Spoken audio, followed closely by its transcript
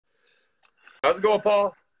How's it going,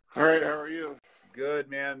 Paul? All right, how are you?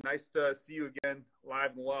 Good, man. Nice to see you again,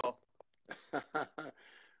 live and well.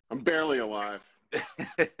 I'm barely alive.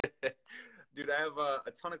 Dude, I have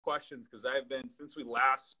a ton of questions because since we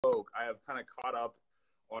last spoke, I have kind of caught up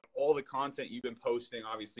on all the content you've been posting.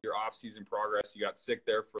 Obviously, your off-season progress. You got sick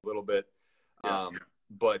there for a little bit, Yeah.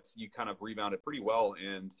 but you kind of rebounded pretty well.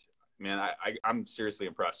 And, man, I'm seriously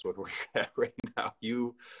impressed with where you're at right now.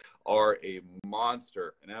 You are a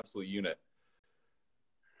monster, an absolute unit.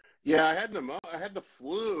 Yeah, I had the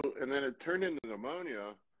flu, and then it turned into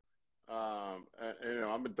pneumonia. I'm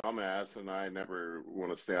a dumbass, and I never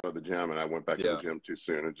want to stay out of the gym, and I went back to the gym too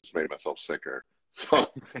soon and just made myself sicker.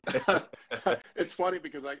 So it's funny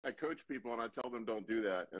because I coach people, and I tell them don't do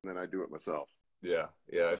that, and then I do it myself. Yeah.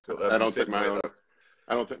 I don't take my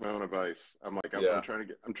own advice. I'm like, I'm trying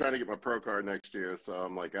to get my pro card next year, so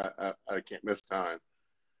I'm like, I can't miss time.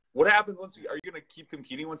 What happens are you going to keep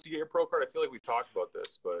competing once you get your pro card? I feel like we talked about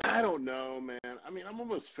this, but I don't know, man. I mean, I'm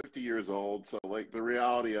almost 50 years old, so like the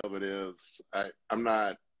reality of it is I'm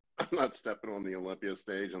not stepping on the Olympia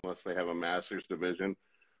stage unless they have a Masters division,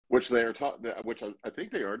 which which I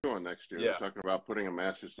think they are doing next year. Yeah. They're talking about putting a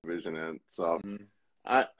Masters division in. So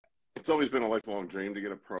it's always been a lifelong dream to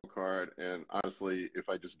get a pro card, and honestly, if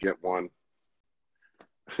I just get one,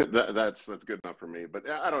 that's good enough for me. But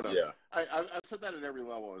I don't know. Yeah. I've said that at every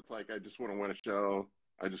level. It's like I just want to win a show.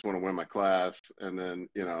 I just want to win my class, and then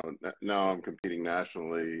now I'm competing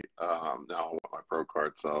nationally. Now I want my pro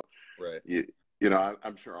card. So right.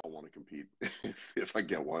 I'm sure I'll want to compete if I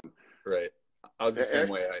get one. Right. I was the same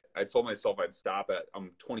way. I told myself I'd stop at.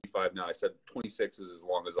 I'm 25 now. I said 26 is as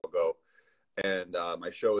long as I'll go, and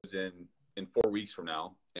my show is in 4 weeks from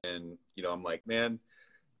now. And I'm like, man,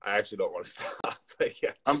 I actually don't want to stop.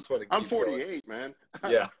 I'm 48, going. Man.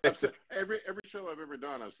 Yeah. I've said, every show I've ever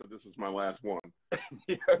done, I've said this is my last one.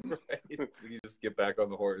 Yeah, right. You just get back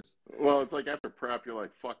on the horse. Well, it's like after prep, you're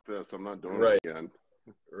like, fuck this, I'm not doing it again.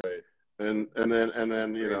 Right. And then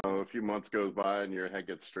a few months goes by and your head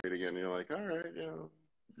gets straight again. And you're like, all right,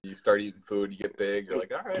 You start eating food, you get big. You're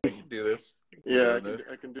like, all right, I can do this. I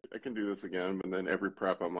can do this again. And then every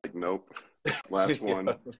prep, I'm like, nope, last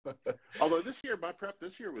one. Although my prep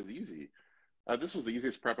this year was easy. This was the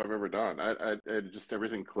easiest prep I've ever done. I just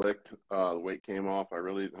everything clicked. The weight came off. I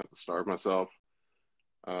really didn't have to starve myself.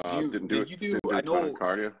 Didn't do a ton of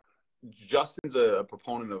cardio. Justin's a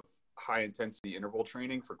proponent of high intensity interval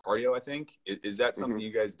training for cardio, I think. Is that something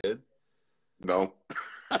you guys did? No.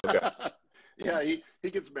 Okay. Yeah, he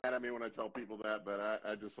gets mad at me when I tell people that, but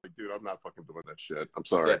I just like, dude, I'm not fucking doing that shit. I'm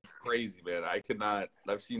sorry. That's crazy, man. I could not.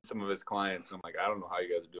 I've seen some of his clients, and I'm like, I don't know how you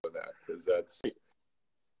guys are doing that, because that's.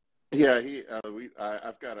 Yeah,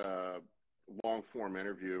 I've got a long form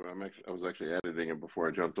interview. I was actually editing it before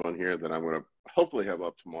I jumped on here that I'm going to hopefully have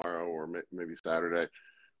up tomorrow or maybe Saturday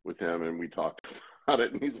with him, and we talked about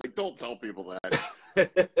it, and he's like, don't tell people that.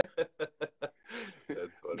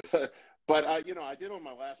 That's funny. But I did on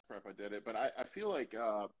my last prep, I did it, but I feel like,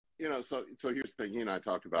 so here's the thing, I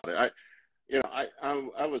talked about it.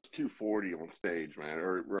 I was 240 on stage, man,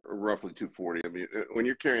 or roughly 240. I mean, when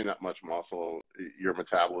you're carrying that much muscle, your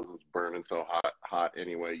metabolism's burning so hot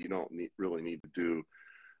anyway, you don't really need to do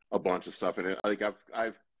a bunch of stuff. And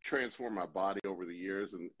I've transformed my body over the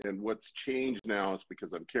years, and what's changed now is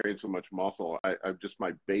because I'm carrying so much muscle, I've just,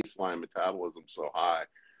 my baseline metabolism so high.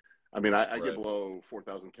 I mean, I get below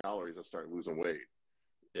 4,000 calories, I start losing weight.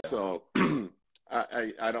 Yeah. So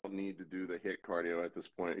I don't need to do the HIIT cardio at this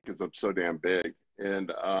point because I'm so damn big.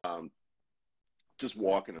 And just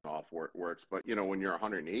walking it off works. But, when you're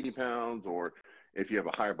 180 pounds, or if you have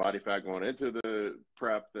a higher body fat going into the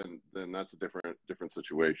prep, then that's a different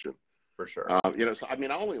situation. For sure. So, I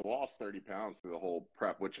mean, I only lost 30 pounds through the whole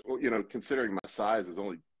prep, which, considering my size is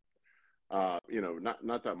only,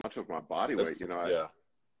 not that much of my body weight.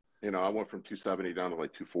 I went from 270 down to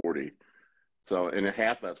like 240. So, and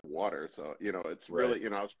half that's water. So, it's really,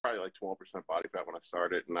 I was probably like 12% body fat when I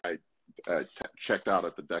started, and I checked out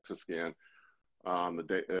at the DEXA scan. The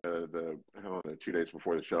day, 2 days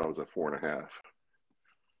before the show, I was at 4.5.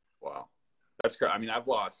 Wow. That's great. I mean, I've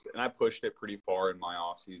lost, and I pushed it pretty far in my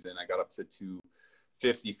off season. I got up to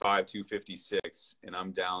 255, 256, and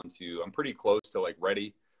I'm pretty close to like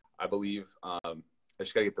ready, I believe. I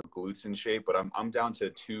just gotta get the glutes in shape, but I'm down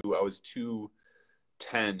to I was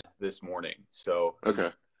 210 this morning, so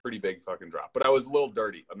pretty big fucking drop. But I was a little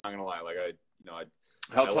dirty. I'm not gonna lie. Like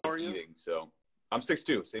how tall are you? Eating, so I'm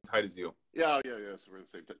 6'2", same height as you. Yeah. So we're the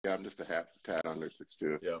same. Yeah, I'm just a tad under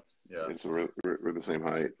 6'2". Yeah. And so we're the same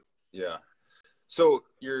height. Yeah. So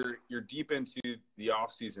you're deep into the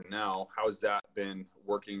off season now. How's that been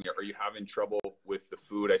working? Are you having trouble with the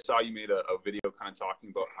food? I saw you made a video kind of talking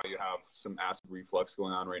about how you have some acid reflux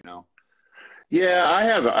going on right now. Yeah,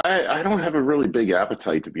 I don't have a really big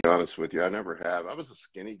appetite, to be honest with you. I never have. I was a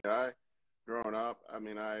skinny guy growing up. I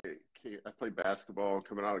mean, I played basketball.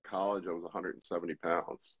 Coming out of college, I was 170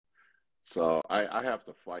 pounds. So I have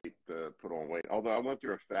to fight to put on weight. Although I went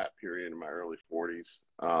through a fat period in my early 40s,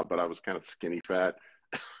 but I was kind of skinny fat.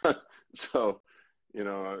 So, you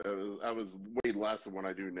know, I was way less than what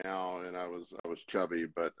I do now, and I was chubby.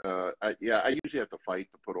 But I usually have to fight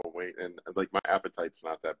to put on weight, and like my appetite's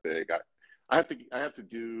not that big. I have to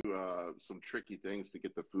do some tricky things to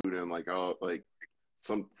get the food in. Like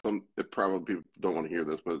some probably people don't want to hear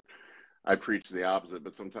this, but I preach the opposite,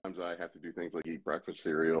 but sometimes I have to do things like eat breakfast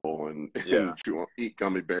cereal and eat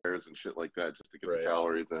gummy bears and shit like that just to get the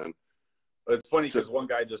calories in. It's funny because one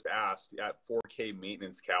guy just asked, at 4K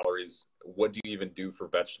maintenance calories, what do you even do for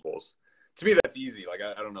vegetables? To me, that's easy. Like,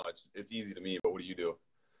 I don't know. It's easy to me, but what do you do?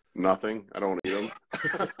 Nothing. I don't eat them.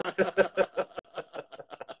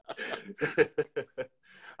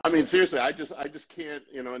 I mean, seriously, I just can't,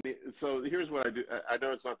 you know. So here's what I do. I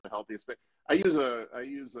know it's not the healthiest thing. I use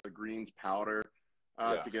a greens powder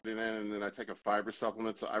to get it in, and then I take a fiber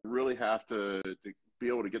supplement. So I really have to be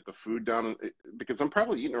able to get the food down, because I'm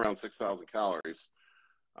probably eating around 6,000 calories,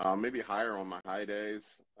 maybe higher on my high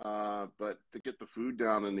days. But to get the food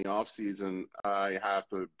down in the off season, I have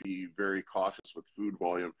to be very cautious with food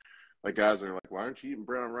volume. Like, guys are like, why aren't you eating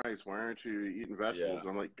brown rice? Why aren't you eating vegetables?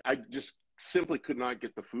 I'm like, I just simply could not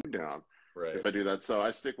get the food down if I do that. So I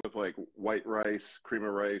stick with like white rice, cream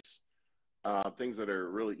of rice, things that are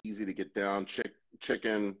really easy to get down.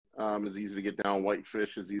 Chicken is easy to get down. White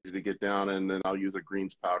fish is easy to get down. And then I'll use a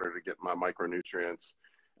greens powder to get my micronutrients.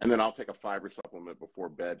 And then I'll take a fiber supplement before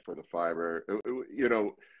bed for the fiber. You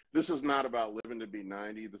know, this is not about living to be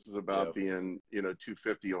 90. This is about being, you know,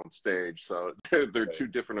 250 on stage. So they're two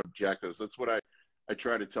different objectives. That's what I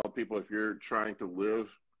try to tell people. If you're trying to live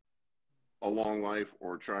a long life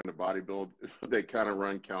or trying to bodybuild, they kind of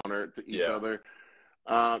run counter to each other.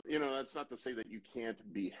 You know, that's not to say that you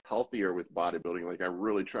can't be healthier with bodybuilding. Like, I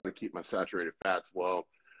really try to keep my saturated fats low,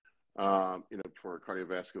 you know, for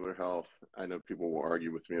cardiovascular health. I know people will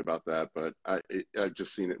argue with me about that, but I've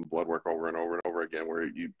just seen it in blood work over and over and over again, where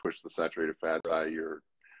you push the saturated fats high, your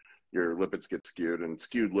lipids get skewed, and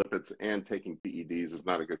skewed lipids and taking PEDs is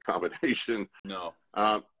not a good combination. No.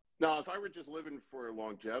 Now, if I were just living for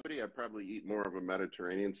longevity, I'd probably eat more of a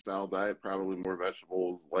Mediterranean style diet, probably more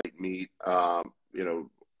vegetables, light meat, you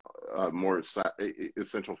know, more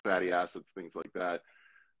essential fatty acids, things like that.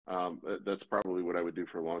 That's probably what I would do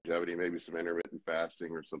for longevity, maybe some intermittent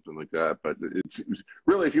fasting or something like that. But it's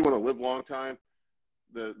really, if you want to live a long time,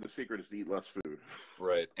 the secret is to eat less food.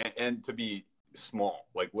 Right. And to be small,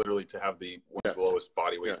 like literally to have the one of the lowest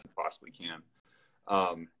body weights you possibly can.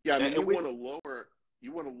 I mean, you want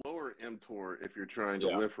to lower mTOR if you're trying to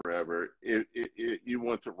live forever. You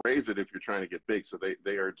want to raise it if you're trying to get big. So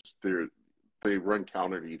they run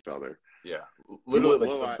counter to each other. Yeah, literally,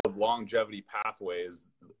 like the longevity pathway is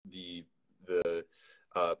the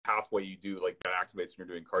pathway you do, like that activates when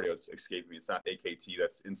you're doing cardio. It's escaping me. It's not AKT.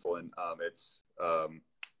 That's insulin. It's oh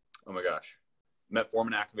my gosh,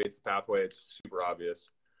 metformin activates the pathway. It's super obvious.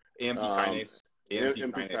 AMP kinase. AMP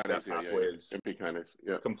kinase, that pathway is AMP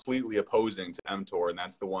kinase, completely opposing to mTOR, and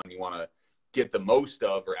that's the one you want to get the most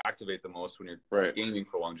of or activate the most when you're aiming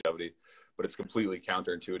for longevity. But it's completely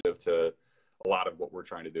counterintuitive to a lot of what we're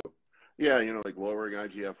trying to do. Yeah, you know, like lowering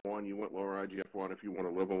IGF-1. You want lower IGF-1 if you want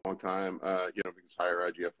to live a long time. You know, because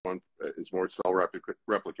higher IGF-1 is more cell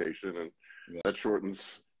replication, and that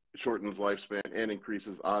shortens lifespan and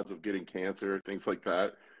increases odds of getting cancer, things like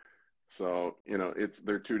that. So, you know,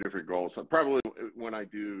 they're two different goals. So probably when I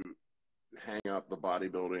do hang up the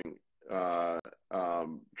bodybuilding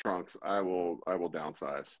trunks, I will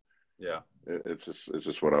downsize. Yeah, it's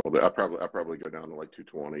just what I will do. I probably go down to like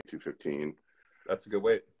 220, 215. That's a good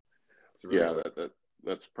weight. Really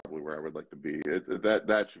that's probably where I would like to be.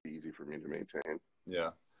 That should be easy for me to maintain. Yeah.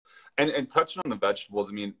 And touching on the vegetables,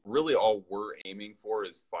 I mean, really all we're aiming for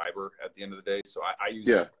is fiber at the end of the day. So I use,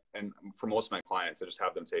 and for most of my clients, I just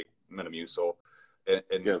have them take Metamucil. And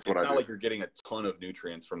it's not like you're getting a ton of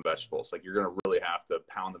nutrients from vegetables. Like, you're going to really have to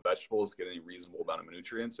pound the vegetables to get any reasonable amount of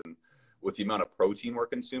nutrients. And with the amount of protein we're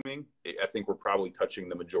consuming, I think we're probably touching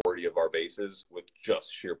the majority of our bases with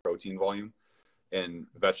just sheer protein volume. And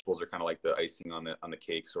vegetables are kind of like the icing on the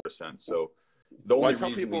cake sort of sense. So the only reason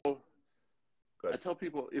I tell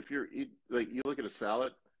people, if like you look at a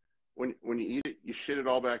salad, when you eat it, you shit it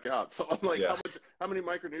all back out. So I'm like, how many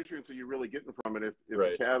micronutrients are you really getting from it if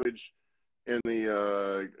Right. the cabbage and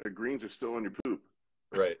the greens are still in your poop?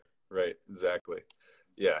 Right. Right. Exactly.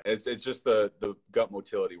 Yeah, it's just the gut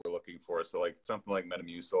motility we're looking for. So like something like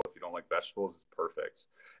Metamucil, if you don't like vegetables, is perfect.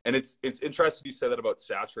 And it's interesting you said that about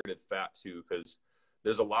saturated fat too, because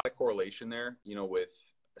there's a lot of correlation there, you know, with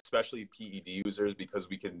especially PED users, because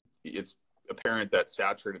it's apparent that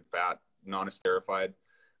saturated fat, non-esterified,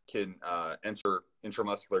 can enter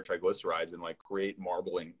intramuscular triglycerides and like create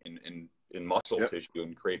marbling in muscle Yep. tissue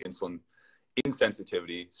and create insulin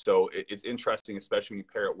insensitivity. So it's interesting, especially when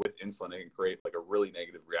you pair it with insulin, it can create like a really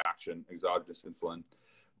negative reaction, exogenous insulin.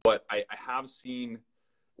 But I have seen,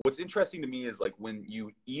 what's interesting to me is like when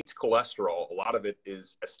you eat cholesterol, a lot of it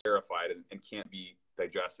is esterified and can't be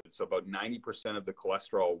digested. So about 90% of the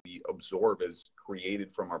cholesterol we absorb is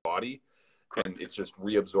created from our body, and it's just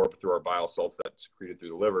reabsorbed through our bile salts that's secreted through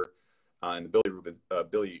the liver and the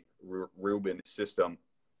bilirubin system.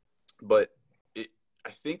 But I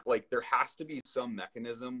think like there has to be some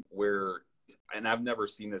mechanism where, and I've never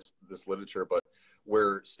seen this literature, but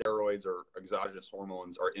where steroids or exogenous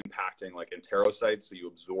hormones are impacting like enterocytes, so you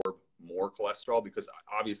absorb more cholesterol, because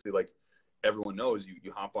obviously like everyone knows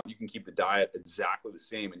you hop on, you can keep the diet exactly the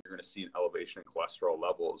same and you're going to see an elevation in cholesterol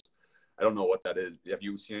levels. I don't know what that is. Have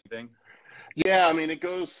you seen anything? Yeah, I mean, it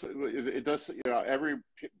does, you know, every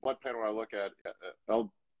blood panel I look at,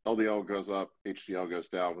 LDL goes up, HDL goes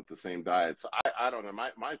down with the same diet. So I don't know.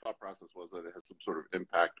 My thought process was that it has some sort of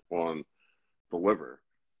impact on the liver,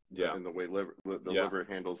 and the way liver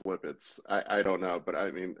handles lipids. I don't know, but I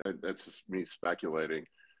mean, that's just me speculating.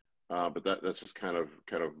 But that's just kind of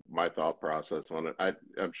my thought process on it.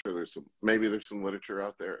 I'm sure there's some literature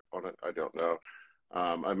out there on it. I don't know.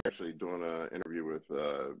 I'm actually doing an interview with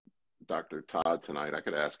Dr. Todd tonight. I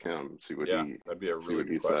could ask him, see what that'd be a really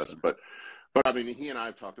good says. question. But I mean, he and I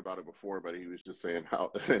have talked about it before, but he was just saying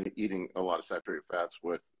how eating a lot of saturated fats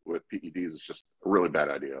with PEDs is just a really bad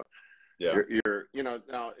idea. Yeah. You're you know,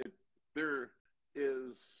 now there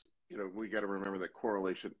is, you know, we got to remember that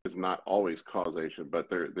correlation is not always causation, but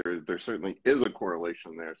there certainly is a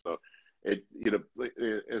correlation there. So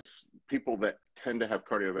it's people that tend to have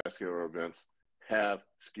cardiovascular events have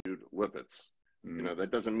skewed lipids. Mm-hmm. You know, that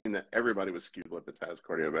doesn't mean that everybody with skewed lipids has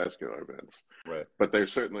cardiovascular events. Right. But they're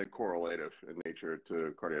certainly correlative in nature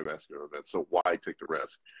to cardiovascular events. So why take the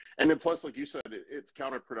risk? And then plus, like you said, it's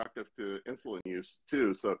counterproductive to insulin use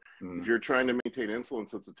too. So if you're trying to maintain insulin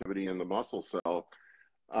sensitivity in the muscle cell,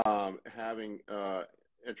 having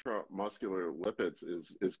intramuscular lipids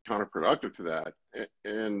is counterproductive to that.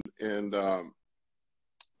 And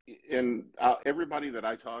everybody that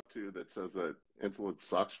I talk to that says that insulin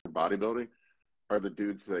sucks for bodybuilding are the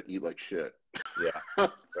dudes that eat like shit. Yeah,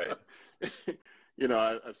 right. You know,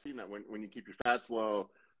 I've seen that when you keep your fats low,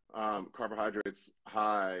 carbohydrates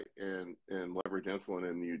high, and leverage insulin,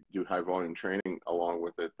 and you do high volume training along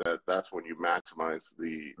with it, that's when you maximize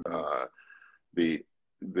the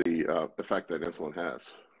effect that insulin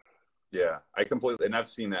has. Yeah, I completely, and I've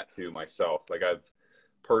seen that too myself. Like I've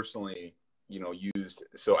personally, you know,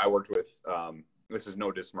 so I worked with, this is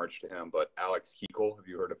no dismarch to him, but Alex Keekle. Have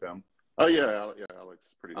you heard of him? Oh yeah, Alex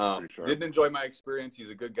is pretty sharp. Didn't enjoy my experience. He's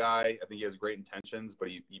a good guy. I think he has great intentions, but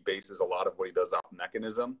he bases a lot of what he does off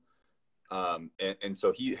mechanism. And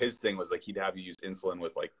so his thing was like he'd have you use insulin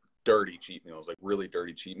with like dirty cheat meals, like really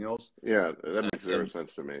dirty cheat meals. Yeah, that makes zero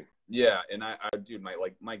sense to me. Yeah, and I dude,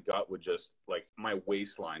 my gut would just like my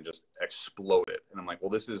waistline just exploded, and I'm like,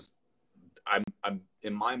 well, this is, I'm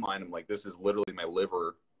in my mind, I'm like, this is literally my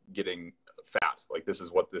liver getting fat. Like this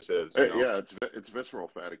is what this is. You know? Yeah, it's visceral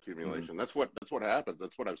fat accumulation. That's what happens.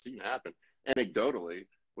 That's what I've seen happen anecdotally.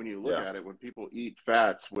 When you look at it, when people eat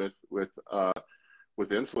fats with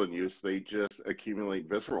insulin use, they just accumulate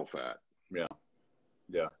visceral fat.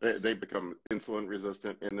 Yeah. They become insulin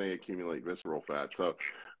resistant and they accumulate visceral fat. So,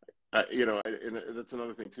 you know, and that's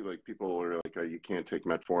another thing too. Like people are like, oh, you can't take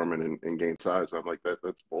metformin and gain size. I'm like,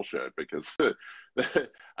 that's bullshit, because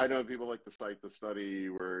I know people like to cite the study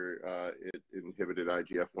where it inhibited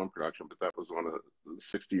IGF-1 production, but that was on a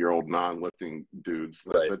 60-year-old non-lifting dudes.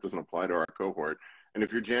 That doesn't apply to our cohort. And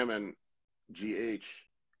if you're jamming GH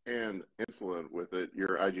and insulin with it,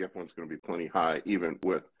 your IGF-1 is going to be plenty high, even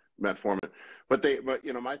with metformin. But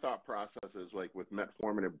you know, my thought process is like with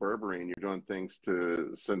metformin and berberine, you're doing things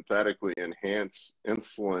to synthetically enhance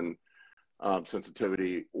insulin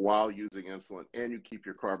sensitivity while using insulin, and you keep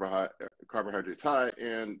your carbohydrates high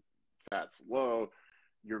and fats low,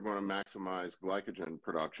 you're going to maximize glycogen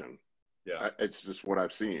production. Yeah, it's just what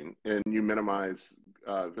I've seen, and you minimize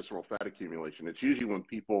visceral fat accumulation. It's usually when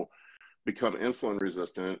people become insulin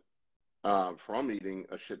resistant from eating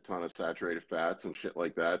a shit ton of saturated fats and shit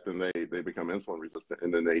like that, then they become insulin resistant,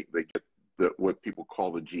 and then they get what people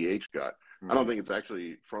call the GH gut. I don't think it's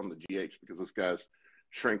actually from the GH, because those guys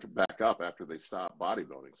shrink back up after they stop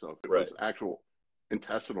bodybuilding. So if it was actual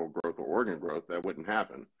intestinal growth or organ growth, that wouldn't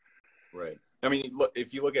happen. Right. I mean, look,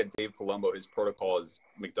 if you look at Dave Palumbo, his protocol is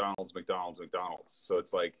McDonald's, McDonald's, McDonald's. So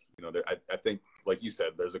it's like, you know, I think, like you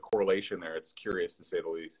said, there's a correlation there. It's curious, to say the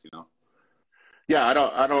least, you know? Yeah,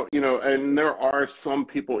 I don't, you know, and there are some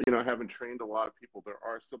people, you know, having trained a lot of people, there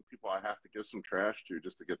are some people I have to give some trash to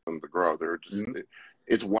just to get them to grow. They're just,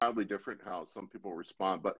 it's wildly different how some people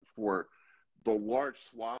respond. But for the large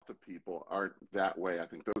swath of people aren't that way. I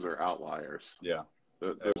think those are outliers. Yeah.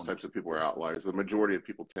 Those types of people are outliers. The majority of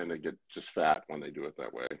people tend to get just fat when they do it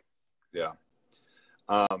that way. Yeah.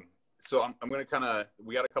 So I'm going to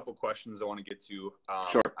we got a couple questions I want to get to.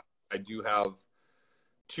 Sure. I do have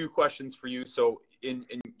 2 questions for you. So in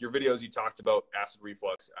your videos, you talked about acid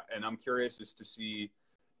reflux, and I'm curious as to see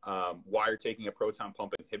why you're taking a proton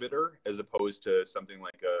pump inhibitor as opposed to something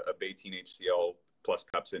like a Betaine HCl plus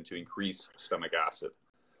pepsin to increase stomach acid.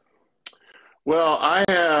 Well, I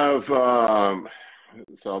have,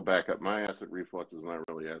 so I'll back up. My acid reflux is not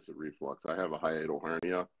really acid reflux. I have a hiatal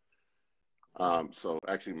hernia. So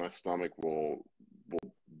actually my stomach will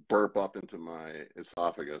burp up into my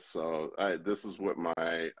esophagus. So this is what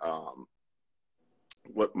my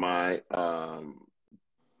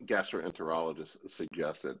gastroenterologist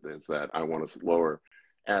suggested, is that I want to lower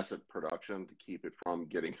acid production to keep it from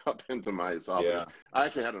getting up into my esophagus. Yeah. I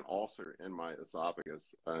actually had an ulcer in my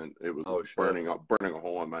esophagus, and it was burning a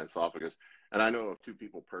hole in my esophagus. And I know of 2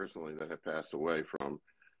 people personally that have passed away from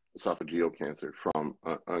esophageal cancer from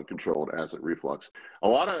uncontrolled acid reflux. A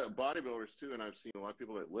lot of bodybuilders too, and I've seen a lot of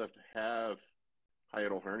people that lift, have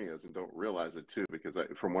hiatal hernias and don't realize it too, because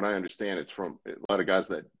from what I understand, it's from a lot of guys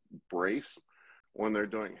that brace when they're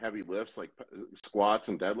doing heavy lifts like squats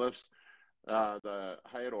and deadlifts. The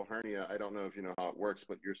hiatal hernia, I don't know if you know how it works,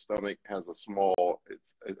 but your stomach has a small,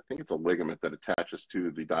 I think it's a ligament that attaches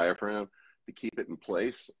to the diaphragm to keep it in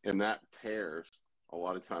place, and that tears a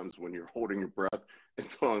lot of times when you're holding your breath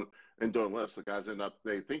and doing lifts. The guys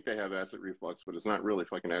they think they have acid reflux, but it's not really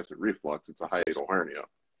fucking acid reflux. It's a hiatal hernia.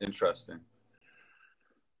 Interesting.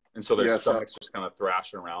 And so their stomach's just kind of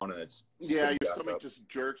thrashing around, and it's your stomach just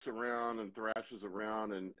jerks around and thrashes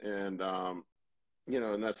around, and you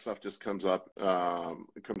know, and that stuff just comes up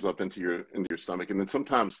into your stomach, and then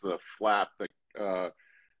sometimes the flap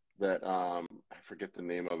that I forget the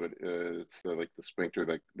name of it. It's like the sphincter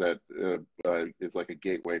that is like a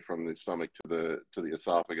gateway from the stomach to the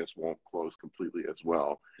esophagus won't close completely as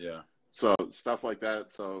well. Yeah. So stuff like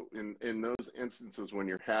that. So in those instances when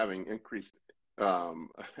you're having increased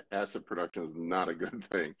acid production is not a good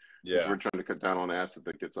thing. Yeah. We're trying to cut down on acid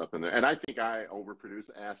that gets up in there, and I think I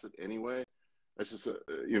overproduce acid anyway. That's just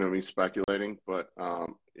you know, me speculating, but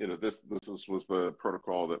you know, this was the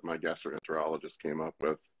protocol that my gastroenterologist came up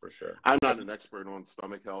with. For sure. I'm not an expert on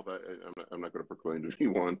stomach health. I'm not going to proclaim to be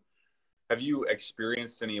one. Have you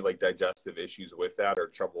experienced any like digestive issues with that, or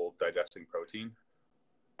trouble digesting protein?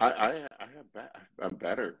 I'm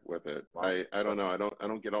better with it. Wow. I don't know. I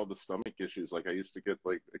don't get all the stomach issues like I used to get.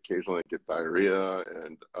 Like occasionally I get diarrhea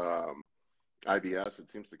and IBS. It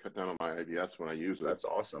seems to cut down on my IBS when I use it. That's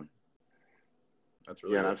awesome. That's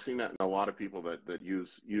really and I've seen that in a lot of people that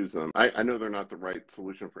use them. I know they're not the right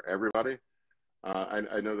solution for everybody.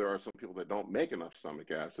 I know there are some people that don't make enough stomach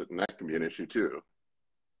acid, and that can be an issue too.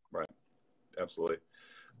 Right. Absolutely.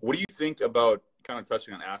 What do you think about, kind of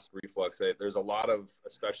touching on acid reflux? There's a lot of,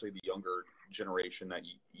 especially the younger generation, that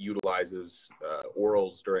utilizes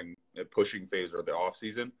orals during the pushing phase or the off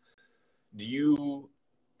season. Do you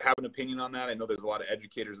have an opinion on that? I know there's a lot of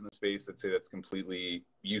educators in the space that say that's completely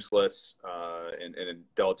useless and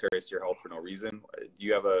deleterious to your health for no reason. Do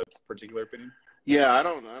you have a particular opinion? Yeah, I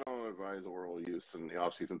don't advise oral use in the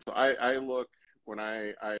off season. So I look when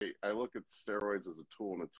I look at steroids as a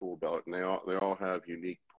tool in a tool belt, and they all have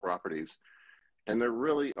unique properties. And there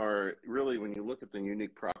really are, when you look at the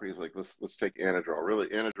unique properties, like let's take anadrol. Really,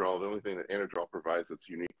 anadrol, the only thing that anadrol provides that's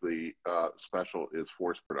uniquely special is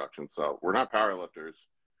force production. So we're not powerlifters,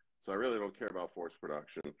 so I really don't care about force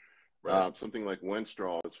production. Right. Something like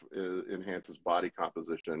Winstrol enhances body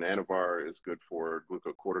composition. Anavar is good for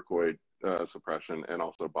glucocorticoid suppression and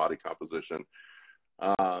also body composition.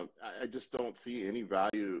 I just don't see any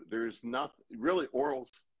value. There's nothing, really, orals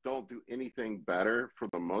don't do anything better for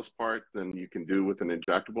the most part than you can do with an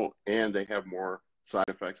injectable, and they have more side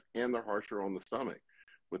effects, and they're harsher on the stomach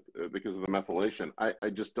because of the methylation. I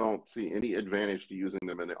just don't see any advantage to using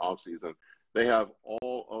them in the off season. they have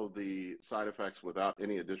all of the side effects without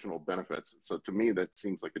any additional benefits. So to me, that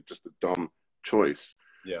seems like just a dumb choice.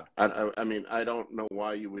 Yeah. I mean, I don't know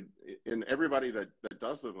why you would, and everybody that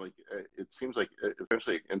does them, like, it seems like it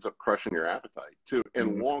eventually ends up crushing your appetite too.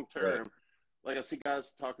 And long term, like I see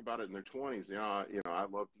guys talk about it in their 20s, I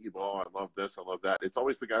love D-ball, I love this, I love that. It's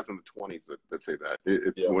always the guys in the 20s that say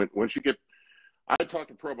that. Once you get, I talk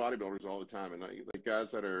to pro bodybuilders all the time, and like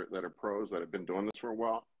guys that are pros that have been doing this for a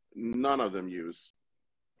while, none of them use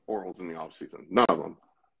orals in the off season. None of them.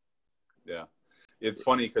 Yeah. It's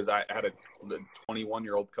funny because I had a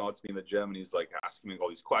 21-year-old come up to me in the gym, and he's like asking me all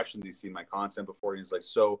these questions. He's seen my content before, and he's like,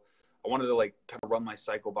 so I wanted to like kind of run my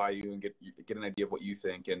cycle by you and get an idea of what you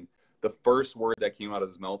think. And the first word that came out of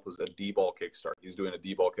his mouth was a D-ball kickstart. He's doing a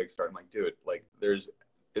D-ball kickstart. I'm like, dude, like this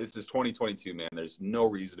is 2022, man. There's no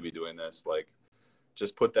reason to be doing this. Like,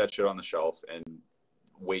 just put that shit on the shelf and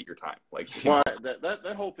wait your time. Like,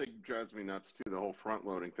 that whole thing drives me nuts too. The whole front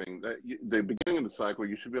loading thing. The beginning of the cycle,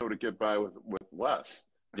 you should be able to get by with less.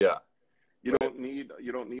 Yeah. You don't need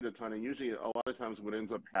a ton. And usually, a lot of times, what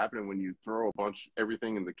ends up happening when you throw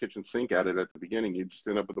everything in the kitchen sink at it at the beginning, you just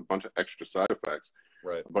end up with a bunch of extra side effects.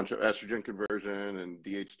 Right. A bunch of estrogen conversion and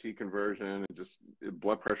DHT conversion, and just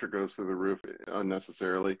blood pressure goes through the roof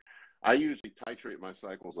unnecessarily. I usually titrate my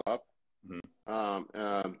cycles up.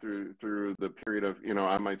 Through the period of,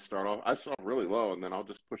 I might start off really low, and then I'll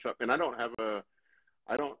just push up. And I don't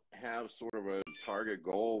have sort of a target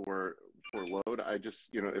goal for load. I just,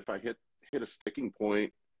 if I hit a sticking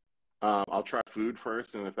point, I'll try food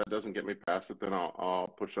first, and if that doesn't get me past it, then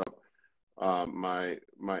I'll push up my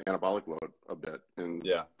anabolic load a bit, and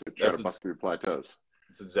to try to bust through plateaus.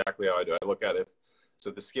 That's exactly how I do. I look at it. So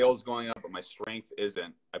the scale is going up, but my strength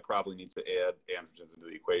isn't. I probably need to add androgens into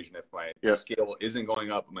the equation. If my scale isn't going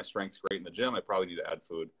up, but my strength's great in the gym, I probably need to add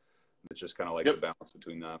food. It's just kind of like the balance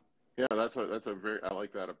between that. Yeah, I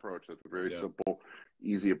like that approach. That's a very simple,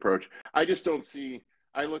 easy approach. I just don't see.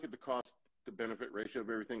 I look at the cost to benefit ratio of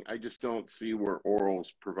everything. I just don't see where orals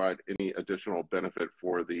provide any additional benefit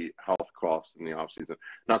for the health costs in the off season.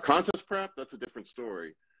 Now, contest prep, that's a different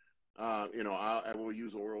story. I will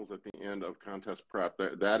use orals at the end of contest prep.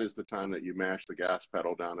 That is the time that you mash the gas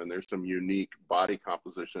pedal down, and there's some unique body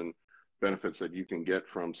composition benefits that you can get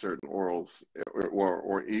from certain orals,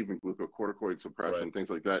 or even glucocorticoid suppression, things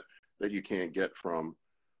like that you can't get from.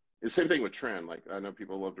 The same thing with tren. Like, I know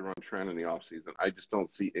people love to run tren in the off season. I just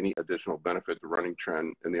don't see any additional benefit to running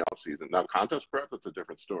tren in the off season. Now, contest prep, that's a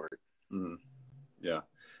different story. Mm-hmm. Yeah.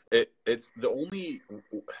 It's the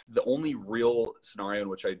only real scenario in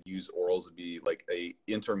which I'd use orals would be like a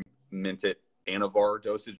intermittent anavar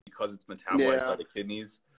dosage, because it's metabolized by the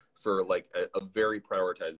kidneys for like a very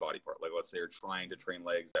prioritized body part. Like, let's say you're trying to train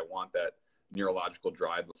legs that want that neurological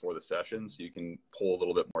drive before the session, so you can pull a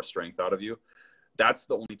little bit more strength out of you. That's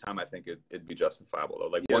the only time I think it'd be justifiable, though.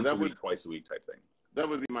 Like once a week, twice a week type thing. That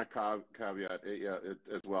would be my caveat,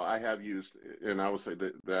 as well. I have used, and I would say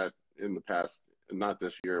that in the past, not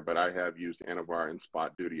this year, but I have used Anavar and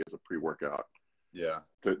Spot Duty as a pre-workout. Yeah.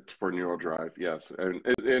 For neural drive, yes.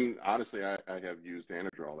 And honestly, I have used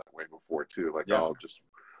Anadrol that way before too. Like, I'll just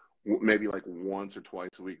maybe like once or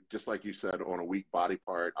twice a week, just like you said, on a weak body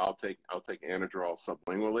part, I'll take Anadrol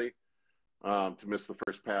sublingually to miss the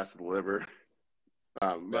first pass of the liver.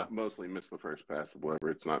 Mostly miss the first pass of the liver.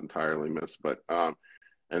 It's not entirely missed, but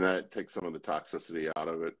and that takes some of the toxicity out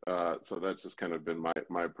of it. So that's just kind of been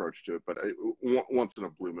my approach to it. But once in a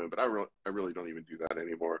blue moon, but I really don't even do that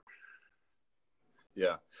anymore.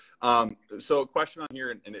 Yeah. So a question on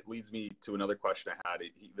here, and it leads me to another question I had.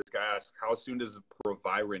 This guy asked, how soon does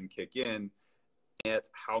proviron kick in? At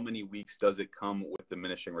how many weeks does it come with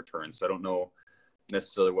diminishing returns? So I don't know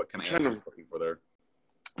necessarily what kind of answer he's looking for there.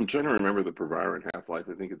 I'm trying to remember the proviron half-life.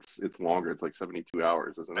 I think it's longer. It's like 72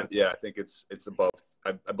 hours, isn't it? Yeah, I think it's above.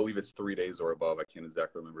 I believe it's 3 days or above. I can't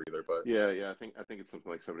exactly remember either, but yeah. I think it's something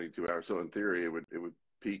like 72 hours. So in theory, it would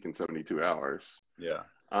peak in 72 hours. Yeah.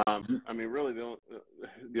 I mean, really,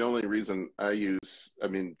 the only reason I use,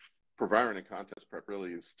 proviron in contest prep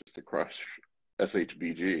really is just to crush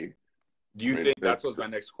SHBG. Do you think that was my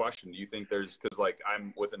next question? Do you think there's, because like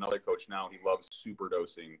I'm with another coach now, he loves super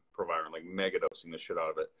dosing proviron, like mega dosing the shit out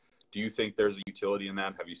of it. Do you think there's a utility in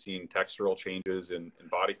that? Have you seen textural changes in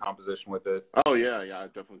body composition with it? Oh yeah,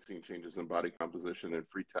 I've definitely seen changes in body composition, and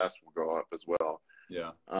free tests will go up as well.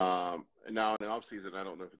 Yeah. Now in the off season, I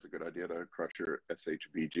don't know if it's a good idea to crush your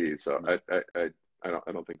SHBG. So I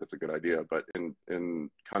don't think that's a good idea. But in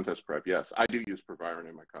contest prep, yes, I do use proviron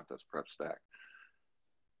in my contest prep stack.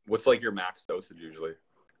 What's like your max dosage usually?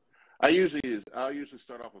 I'll usually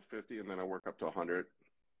start off with 50, and then I work up to 100.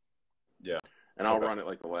 Yeah. and I'll run it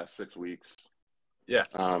like the last 6 weeks. Yeah.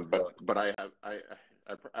 But I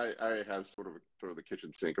have sort of the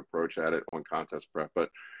kitchen sink approach at it on contest prep. But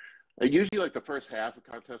I usually, like the first half of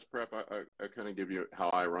contest prep, I kind of give you how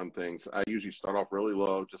I run things. I usually start off really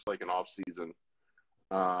low, just like an off season,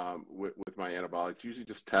 with my anabolics. Usually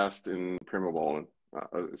just test in Primobolan,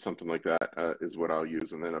 something like that is what I'll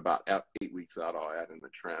use. And then about 8 weeks out, I'll add in the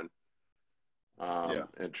Tren.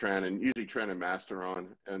 And usually Tren and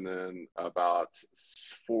Masteron. And then about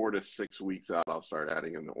 4 to 6 weeks out, I'll start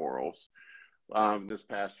adding in the orals. This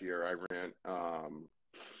past year, I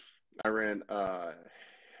ran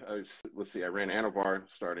Anavar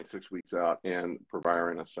starting 6 weeks out, and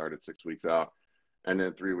Proviron I started 6 weeks out. And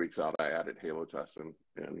then 3 weeks out, I added Halotestin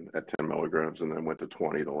at 10 milligrams, and then went to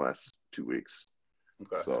 20 the last 2 weeks.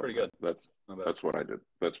 Okay, so that's pretty good. That's what I did.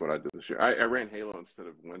 That's what I did this year. I ran Halo instead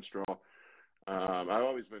of Winstrol. I've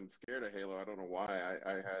always been scared of Halo. I don't know why.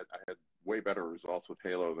 I had way better results with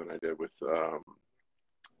Halo than I did with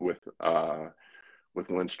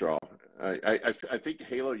Winstrol. I think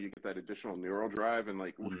Halo, you get that additional neural drive, and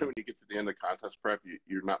like when you get to the end of contest prep,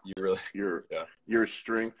 your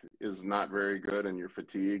strength is not very good, and you're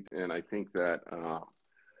fatigued. And I think that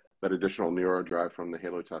that additional neural drive from the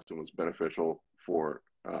Halotestin was beneficial for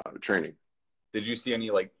training. Did you see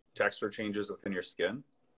any like texture changes within your skin?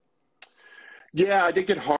 Yeah, I did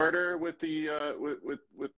get harder with the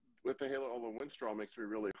with the Halo. Although Winstrol makes me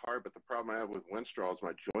really hard, but the problem I have with Winstrol is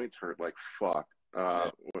my joints hurt like fuck,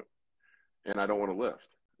 and I don't want to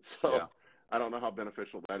lift. So I don't know how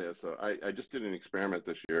beneficial that is. So I just did an experiment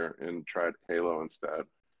this year and tried Halo instead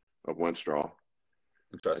of Winstrol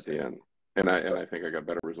at the end, and I think I got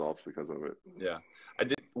better results because of it. Yeah, I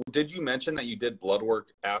did. Did you mention that you did blood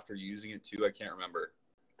work after using it too? I can't remember.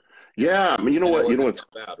 Yeah, I mean, you know what's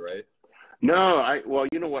bad, right? No,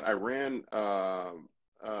 you know what? I ran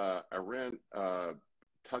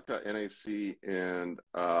Tucka NAC and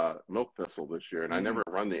Milk Thistle this year, and I never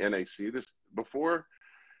run the NAC before,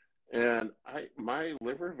 and my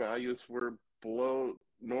liver values were below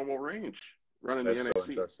normal range running the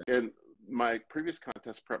NAC. So and my previous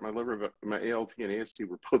contest prep, my ALT and AST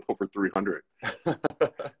were both over 300.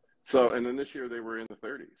 So, and then this year they were in the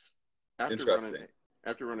 30s.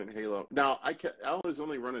 After running Halo. Now, I was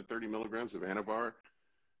only running 30 milligrams of Anavar,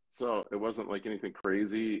 so it wasn't like anything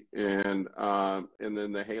crazy. And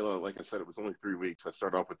then the Halo, like I said, it was only 3 weeks. I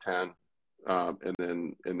started off with 10,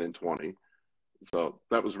 and then 20. So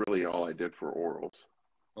that was really all I did for orals.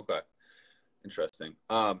 Okay, interesting.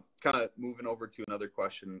 Kind of moving over to another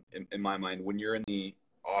question in my mind. When you're in the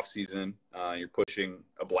off season, you're pushing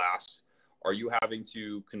a blast. Are you having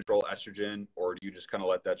to control estrogen, or do you just kind of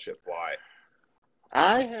let that shit fly?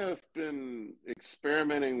 I have been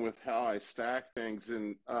experimenting with how I stack things,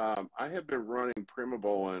 and I have been running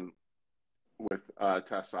Primobolan with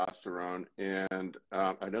testosterone, and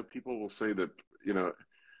I know people will say that,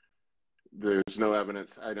 there's no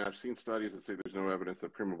evidence. I've seen studies that say there's no evidence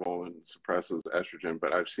that Primobolan suppresses estrogen,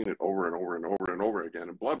 but I've seen it over and over and over and over again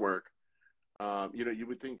in blood work. You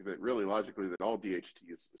would think that really logically that all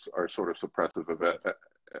DHTs are sort of suppressive of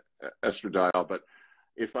estradiol, but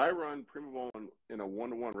if I run Primobolan in a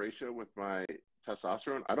 1-to-1 ratio with my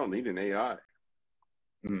testosterone, I don't need an AI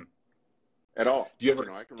at all. Do you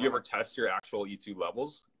ever test your actual E2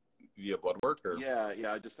 levels via blood work? Or? Yeah.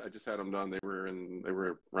 I just had them done. They were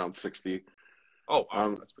around 60. Oh,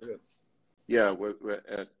 wow, that's pretty good. Yeah,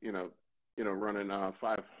 at running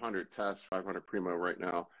 500 tests, 500 Primo right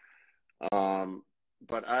now.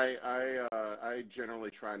 But I generally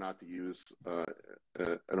try not to use an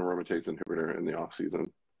aromatase inhibitor in the off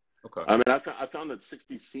season. Okay. I mean, I found that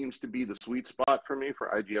 60 seems to be the sweet spot for me for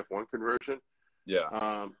IGF-1 conversion. Yeah.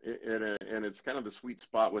 And it's kind of the sweet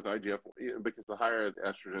spot with IGF because the higher the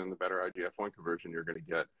estrogen, the better IGF-1 conversion you're going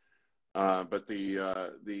to get. But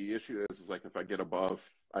the issue is like if I get above,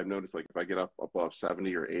 I've noticed like if I get up above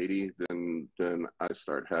 70 or 80, then I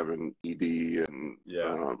start having ED and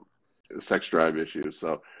sex drive issues.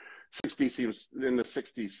 So 60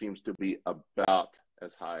 seems to be about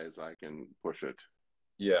as high as I can push it.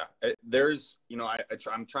 Yeah, there's,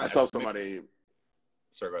 I'm trying. I saw somebody.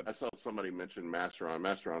 Sorry, go ahead. I saw somebody mention Masteron.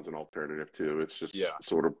 Masteron's an alternative too. It's just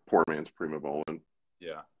sort of poor man's Primobolan.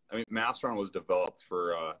 Yeah, I mean, Masteron was developed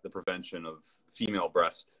for the prevention of female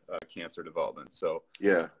breast cancer development. So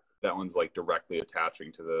that one's like directly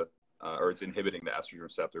attaching to the, or it's inhibiting the estrogen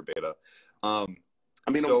receptor beta. I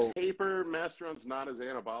mean, on paper, Masteron's not as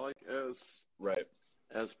anabolic as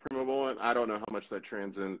Primobolan. I don't know how much that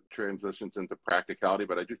transitions into practicality,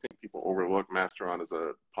 but I do think people overlook Masteron as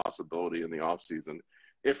a possibility in the off season,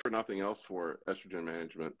 if for nothing else for estrogen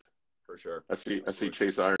management. for sure. I see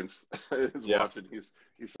Chase Irons is Yeah. watching. He's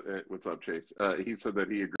what's up, Chase? He said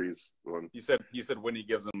that he agrees. He said Winnie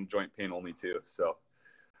gives him joint pain only too. So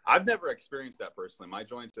I've never experienced that personally. My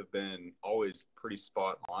joints have been always pretty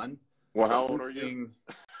spot on. Well, how old are you?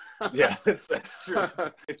 Yeah, that's true.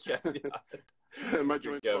 Yeah. My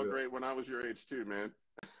joints felt great when I was your age too, man.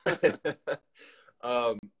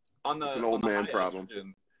 On the, it's an old man problem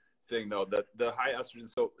thing though, the high estrogen.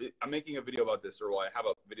 So I'm making a video about this, or I have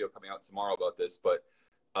a video coming out tomorrow about this, but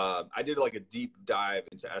I did like a deep dive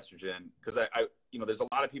into estrogen because I there's a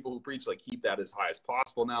lot of people who preach like keep that as high as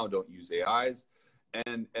possible now, don't use AIs,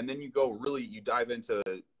 and then you dive into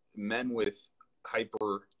men with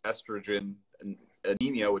hyperestrogen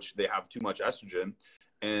anemia, which they have too much estrogen,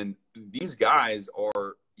 and these guys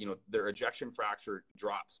are their ejection fraction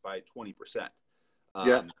drops by 20%.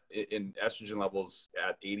 In estrogen levels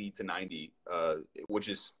at 80 to 90, which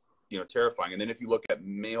is terrifying. And then if you look at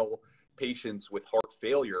male patients with heart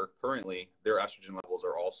failure currently, their estrogen levels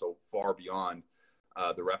are also far beyond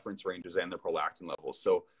the reference ranges and their prolactin levels.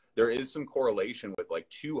 So there is some correlation with like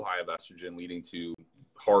too high of estrogen leading to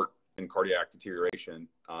heart and cardiac deterioration.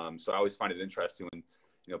 So I always find it interesting when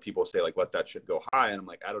people say like let that shit go high, and I'm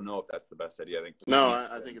like, I don't know if that's the best idea. I think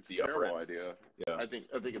it's a terrible idea. Yeah. I think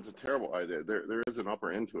it's a terrible idea. There is an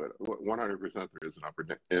upper end to it. 100% there is an upper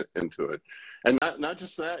end to it, and not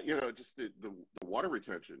just that. Just the water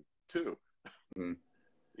retention too. Mm-hmm.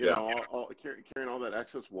 Carrying all that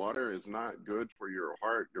excess water is not good for your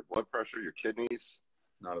heart, your blood pressure, your kidneys.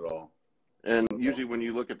 Not at all. And usually when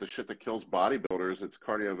you look at the shit that kills bodybuilders, it's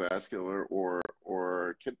cardiovascular or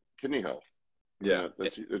kidney health. Yeah,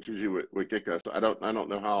 that's usually what get guys. I don't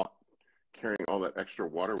know how carrying all that extra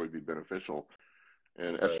water would be beneficial.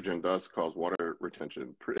 And estrogen does cause water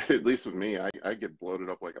retention. At least with me, I get bloated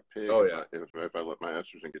up like a pig. Oh yeah, if I let my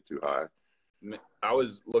estrogen get too high. I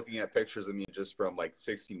was looking at pictures of me just from like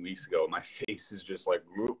 16 weeks ago. My face is just like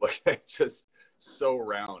it's just so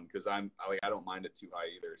round because I don't mind it too high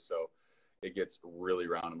either. So it gets really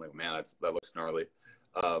round. I'm like, man, that looks gnarly.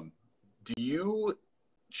 Do you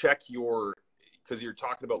check because you're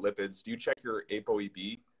talking about lipids, do you check your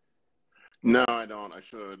ApoE? No, I don't. I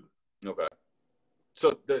should. Okay.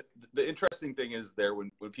 So the interesting thing is there when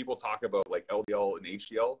people talk about like LDL and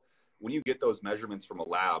HDL, when you get those measurements from a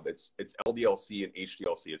lab, it's LDL-C and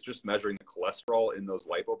HDL-C. It's just measuring the cholesterol in those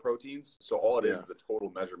lipoproteins. So all it is a total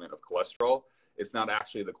measurement of cholesterol. It's not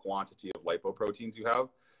actually the quantity of lipoproteins you have.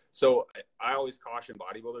 So I always caution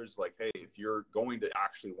bodybuilders like, hey, if you're going to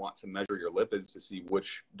actually want to measure your lipids to see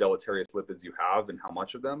which deleterious lipids you have and how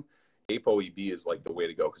much of them, ApoE is like the way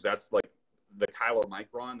to go, because that's like the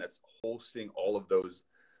chylomicron that's hosting all of those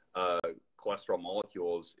cholesterol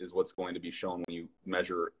molecules is what's going to be shown when you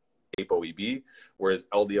measure ApoE, whereas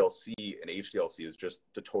LDL-C and HDL-C is just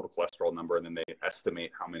the total cholesterol number, and then they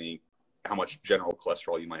estimate how much general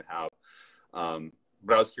cholesterol you might have.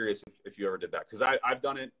 But I was curious if you ever did that, because I've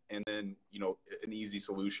done it, and then an easy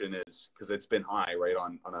solution is, because it's been high, right,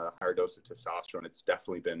 on a higher dose of testosterone, it's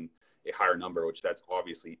definitely been a higher number, which that's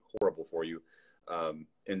obviously horrible for you. And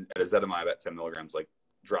ezetimibe at 10 milligrams like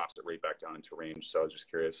drops it right back down into range. So I was just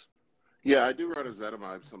curious. Yeah, I do run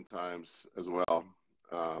ezetimibe sometimes as well.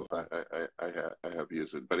 I have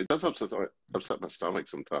used it, but it does upset my stomach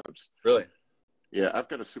sometimes. Really? Yeah, I've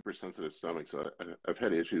got a super sensitive stomach, so I've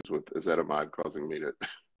had issues with ezetimibe causing me to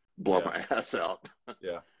blow my ass out.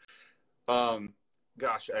 Yeah.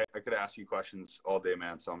 Gosh, I could ask you questions all day,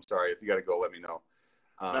 man. So I'm sorry. If you got to go, let me know.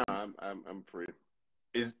 No, I'm free.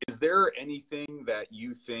 Is there anything that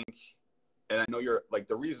you think, and I know you're like,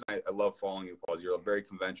 the reason I love following you, Paul, is you're a very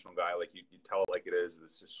conventional guy. Like you tell it like it is.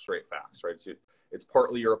 It's just straight facts, right? So it's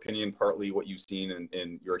partly your opinion, partly what you've seen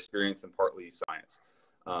in your experience, and partly science.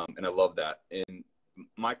 And I love that. And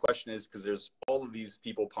my question is, because there's all of these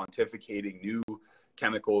people pontificating new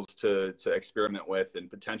chemicals to experiment with and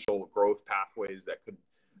potential growth pathways that could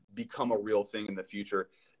become a real thing in the future.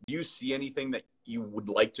 Do you see anything that you would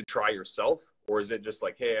like to try yourself? Or is it just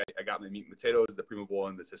like, hey, I got my meat and potatoes, the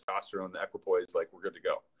Primabol, the testosterone, the equipoise, like we're good to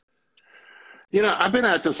go? I've been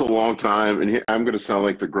at this a long time, and I'm going to sound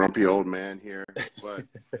like the grumpy old man here, but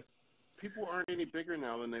people aren't any bigger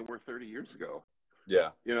now than they were 30 years ago.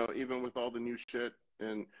 Yeah. Even with all the new shit.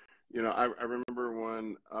 And, I remember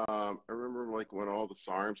when all the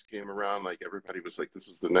SARMs came around, like everybody was like, this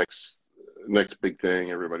is the next big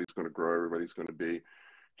thing. Everybody's going to grow. Everybody's going to be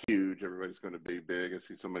huge. Everybody's going to be big. I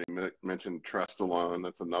see somebody mentioned Trustolone.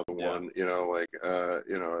 That's another one,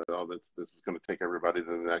 this is going to take everybody to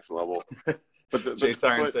the next level. But Jay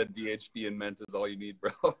Siren said DHB and Ment is all you need,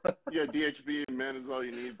 bro. Yeah, DHB and Ment is all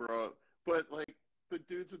you need, bro. But like, the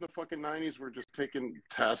dudes in the fucking 90s were just taking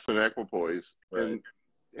tests and equipoise, Right.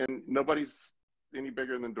 and nobody's any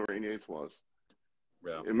bigger than Dorian Yates was.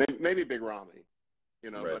 Yeah. Maybe Big Ramy,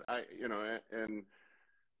 Right. but and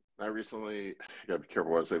I recently, I gotta be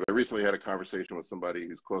careful what I say, but I recently had a conversation with somebody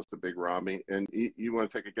who's close to Big Ramy, and you want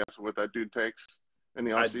to take a guess at what that dude takes in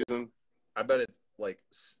the off season? I bet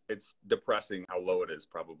it's depressing how low it is,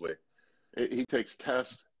 probably. He takes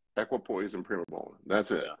test, equipoise, and primobolan.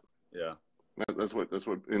 That's it. Yeah. That's what,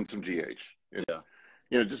 and some GH. And,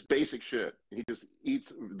 yeah. Just basic shit. He just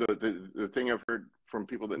eats. The thing I've heard from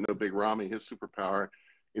people that know Big Ramy, his superpower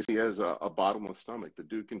is he has a bottomless stomach. The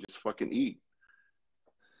dude can just fucking eat.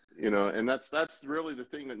 And that's really the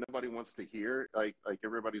thing that nobody wants to hear. Like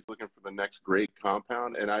everybody's looking for the next great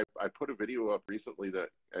compound. And I put a video up recently that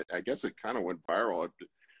I guess it kind of went viral.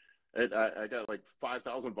 I got like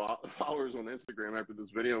 5,000 followers on Instagram after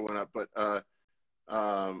this video went up, but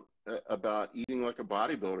about eating like a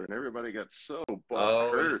bodybuilder, and everybody got so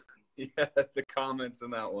hurt. Yeah, the comments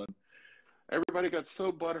in that one. Everybody got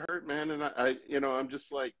so butthurt, man, and I'm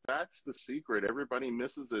just like, that's the secret. Everybody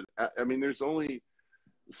misses it. I mean, there's only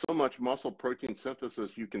so much muscle protein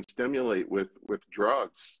synthesis you can stimulate with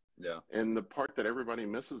drugs. Yeah. And the part that everybody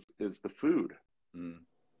misses is the food. Mm.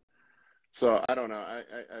 So I don't know.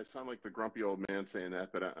 I sound like the grumpy old man saying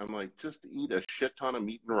that, but I'm like, just eat a shit ton of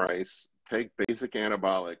meat and rice, take basic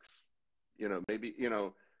anabolics, maybe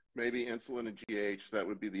insulin and GH, that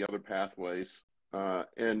would be the other pathways.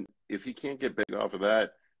 And if you can't get big off of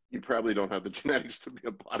that, you probably don't have the genetics to be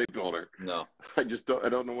a bodybuilder. No. I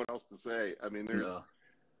don't know what else to say. I mean,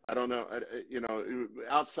 I don't know,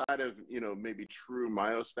 outside of, maybe true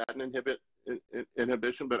myostatin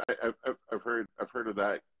inhibition, but I've heard of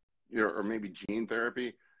that, or maybe gene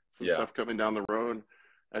therapy, some stuff coming down the road,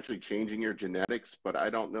 actually changing your genetics. But I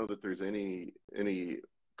don't know that there's any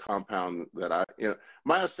compound that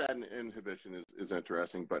myostatin inhibition is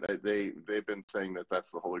interesting, but they've been saying that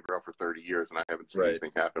that's the holy grail for 30 years, and I haven't seen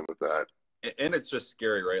anything happen with that. And it's just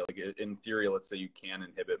scary, right? Like in theory, let's say you can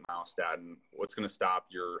inhibit myostatin. What's going to stop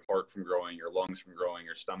your heart from growing, your lungs from growing,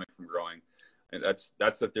 your stomach from growing? And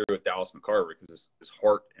that's the theory with Dallas McCarver, because his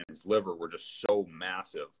heart and his liver were just so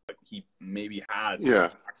massive. Like he maybe had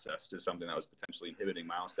access to something that was potentially inhibiting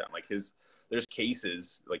myostatin. Like there's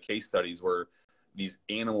cases, like case studies where these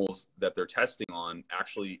animals that they're testing on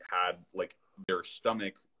actually had like their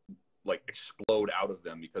stomach like explode out of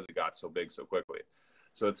them because it got so big so quickly.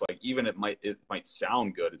 So it's like, even it might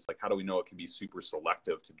sound good. It's like, how do we know it can be super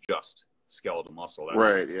selective to just skeletal muscle?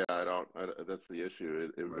 That's the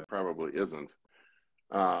issue. It probably isn't.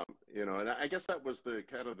 And I guess that was the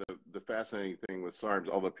kind of the fascinating thing with SARMs,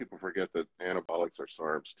 although people forget that anabolics are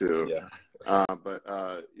SARMs too. Yeah. But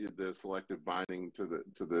the selective binding to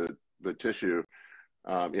the tissue,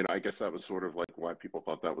 I guess that was sort of like why people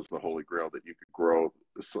thought that was the holy grail, that you could grow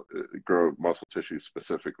muscle tissue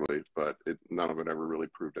specifically, but none of it ever really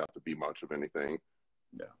proved out to be much of anything.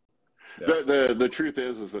 Yeah. The truth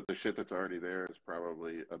is that the shit that's already there is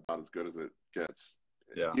probably about as good as it gets.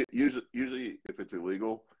 Yeah. Usually if it's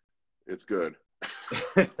illegal, it's good.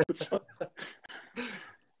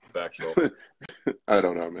 Factual. I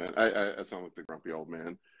don't know, man. I sound like the grumpy old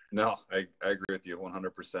man. No, I agree with you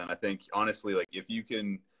 100%. I think, honestly, like if you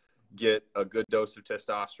can get a good dose of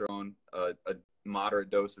testosterone, a moderate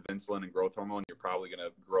dose of insulin and growth hormone, you're probably going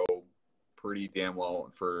to grow pretty damn well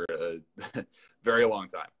for a very long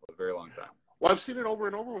time. Well, I've seen it over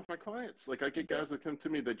and over with my clients. Like I get guys that come to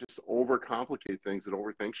me that just overcomplicate things and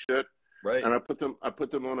overthink shit. Right. And I put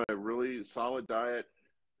them on a really solid diet,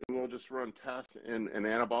 and we'll just run tests and an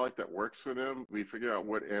anabolic that works for them. We figure out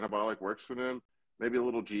what anabolic works for them, maybe a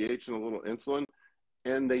little GH and a little insulin,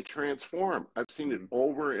 and they transform. I've seen it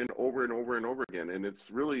over and over and over and over again. And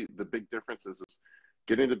it's really, the big difference is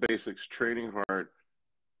getting the basics, training hard,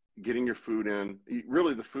 getting your food in.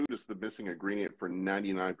 Really, the food is the missing ingredient for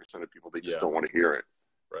 99% of people. They just don't want to hear it.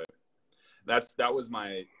 Right. That was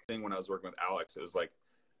my thing when I was working with Alex. It was like,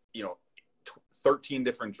 13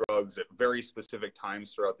 different drugs at very specific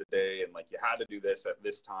times throughout the day. And like, you had to do this at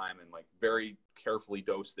this time, and like very carefully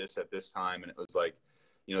dose this at this time. And it was like,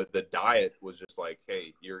 the diet was just like,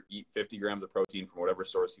 hey, eat 50 grams of protein from whatever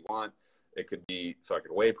source you want. It could be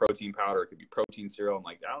fucking whey protein powder. It could be protein cereal. I'm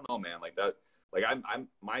like, I don't know, man. Like that, like I'm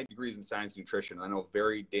my degree's in science nutrition. And I know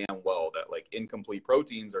very damn well that like incomplete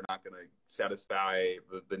proteins are not going to satisfy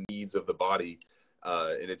the needs of the body.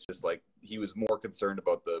 And it's just like, he was more concerned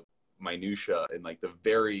about the minutia and like the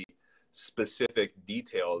very specific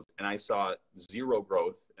details. And I saw zero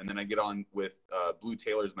growth. And then I get on with Blue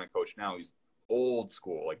Taylor's my coach now. He's old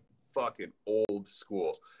school, like fucking old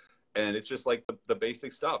school. And it's just like the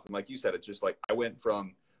basic stuff. And like you said, it's just like I went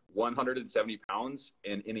from 170 pounds,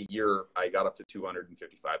 and in a year I got up to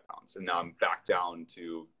 255 pounds, and now I'm back down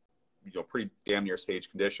to, pretty damn near stage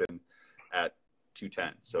condition at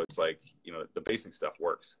 210. So it's like, the basic stuff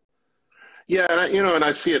works. Yeah, and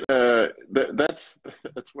I see it. That's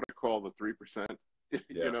what I call the 3%.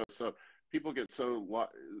 Yeah. So people get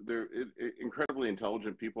they're incredibly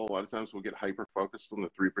intelligent people. A lot of times will get hyper focused on the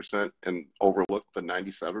 3% and overlook the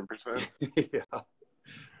 97%. Yeah.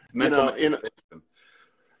 It's mental.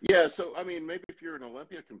 Yeah, so I mean, maybe if you're an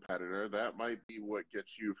Olympia competitor, that might be what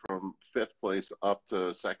gets you from 5th place up to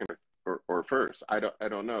 2nd or 1st. I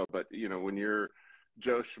don't know, but when you're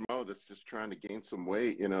Joe Schmo that's just trying to gain some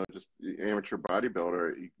weight, just amateur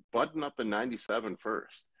bodybuilder, you button up the 97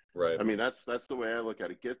 first. Right. I mean, that's the way I look at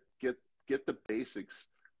it. Get the basics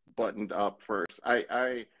buttoned up first.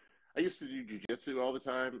 I used to do jiu-jitsu all the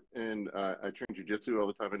time, and I trained jiu-jitsu all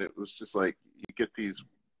the time, and it was just like you get these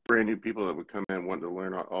brand new people that would come in wanting to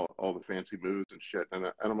learn all the fancy moves and shit,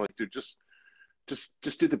 and I'm like, dude, just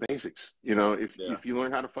do the basics. If you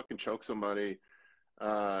learn how to fucking choke somebody,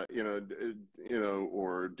 or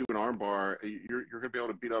do an arm bar, you're gonna be able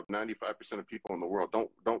to beat up 95% of people in the world.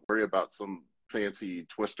 Don't worry about some fancy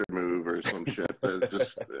twister move or some shit.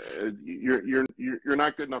 You're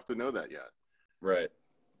not good enough to know that yet. Right.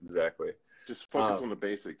 Exactly. Just focus on the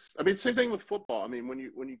basics. I mean, same thing with football. I mean, when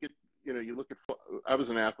you get, you look at, I was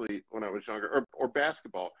an athlete when I was younger, or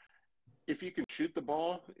basketball. If you can shoot the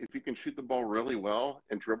ball really well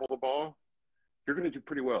and dribble the ball, you're going to do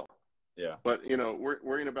pretty well. Yeah. But,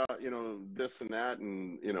 worrying about, this and that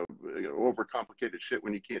and, overcomplicated shit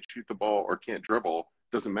when you can't shoot the ball or can't dribble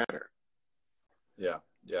doesn't matter. Yeah.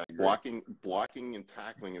 Yeah. Blocking and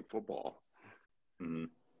tackling in football.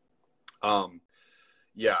 Mm-hmm.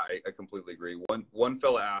 Yeah, I completely agree. One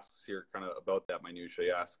fella asks here kind of about that minutia.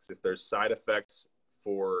 He asks if there's side effects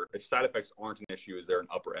aren't an issue, is there an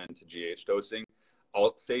upper end to GH dosing?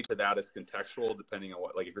 I'll say to that it's contextual depending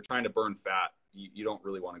on if you're trying to burn fat, you don't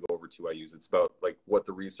really want to go over 2 IUs. It's about like what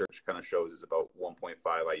the research kind of shows is about 1.5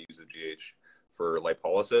 IUs of GH for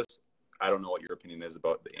lipolysis. I don't know what your opinion is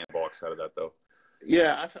about the anabolic side of that though.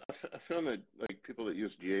 Yeah, I found that like people that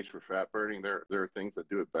use GH for fat burning, there are things that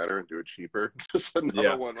do it better and do it cheaper. Just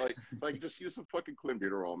another one, like just use some fucking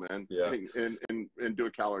clenbuterol, man. Yeah. And do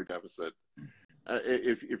a calorie deficit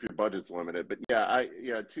if your budget's limited. But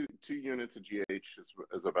yeah, two units of GH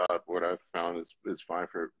is about what I've found is fine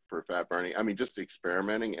for fat burning. I mean, just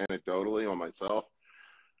experimenting anecdotally on myself.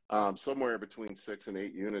 Somewhere between 6 and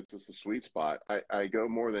 8 units is the sweet spot. I go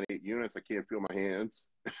more than 8 units, I can't feel my hands,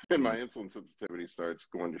 and my insulin sensitivity starts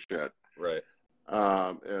going to shit. Right.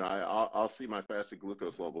 And I'll see my fasted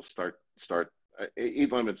glucose levels start.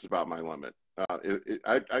 8 limits is about my limit.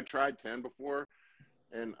 I tried 10 before,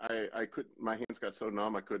 and I couldn't. My hands got so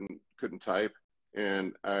numb I couldn't type,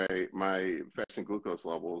 and my fasting glucose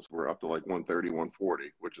levels were up to like 130,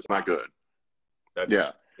 140, which is not good.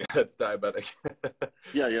 That's diabetic.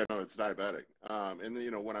 No, it's diabetic. And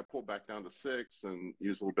then, when I pulled back down to 6 and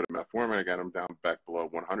used a little bit of metformin, I got them down back below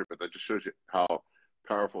 100. But that just shows you how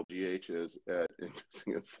powerful GH is at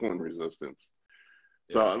inducing insulin resistance.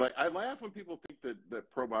 Yeah. So, I laugh when people think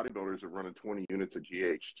that pro bodybuilders are running 20 units of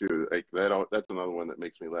GH too. Like that's another one that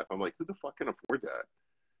makes me laugh. I'm like, who the fuck can afford that?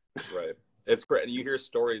 Right. It's great. And you hear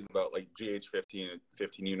stories about like GH 15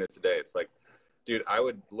 units a day. It's like, dude, I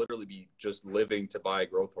would literally be just living to buy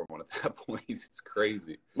growth hormone at that point. It's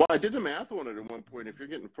crazy. Well, I did the math on it at one point. If you're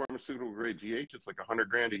getting pharmaceutical grade GH, it's like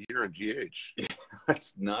 $100,000 a year in GH. Yeah,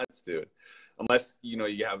 that's nuts, dude. Unless,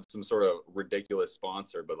 you have some sort of ridiculous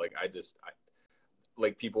sponsor. But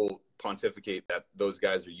like people pontificate that those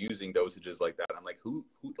guys are using dosages like that. I'm like, who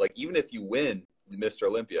like, even if you win Mr.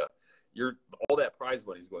 Olympia, all that prize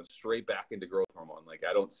money is going straight back into growth hormone. Like,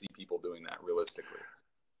 I don't see people doing that realistically.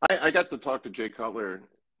 I got to talk to Jay Cutler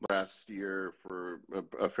last year for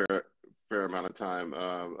a fair amount of time.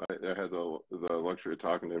 I had the luxury of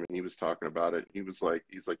talking to him, and he was talking about it. He's like,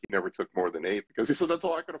 he never took more than 8 because he said that's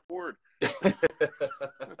all I could afford.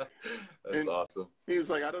 That's awesome. He was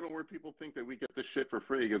like, I don't know where people think that we get this shit for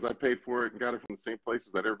free because I paid for it and got it from the same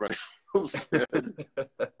places that everybody else did.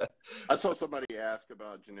 I saw somebody ask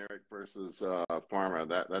about generic versus pharma.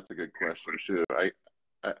 That's a good question too.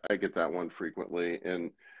 I get that one frequently,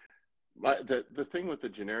 and the thing with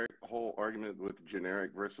the whole argument with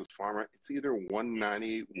generic versus pharma, it's either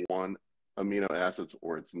 191 amino acids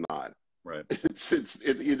or it's not. Right.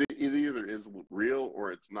 It either is real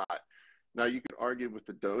or it's not. Now you could argue with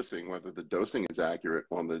the dosing whether the dosing is accurate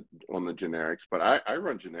on the generics, but I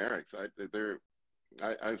run generics.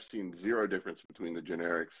 I've seen zero difference between the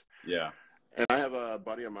generics. Yeah. And I have a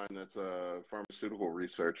buddy of mine that's a pharmaceutical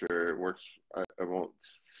researcher. Works, I won't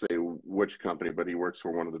say which company, but he works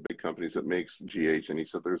for one of the big companies that makes GH. And he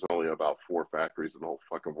said there's only about 4 factories in the whole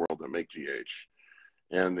fucking world that make GH.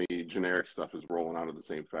 And the generic stuff is rolling out of the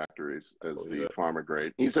same factories as the pharma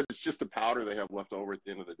grade. He said it's just the powder they have left over at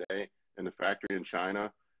the end of the day in the factory in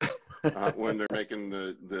China when they're making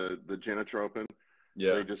the genotropin.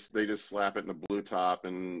 Yeah. They just slap it in a blue top,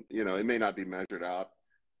 and it may not be measured out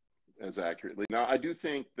as accurately. Now, I do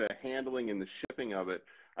think the handling and the shipping of it,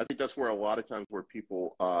 I think that's where a lot of times where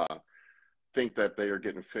people think that they are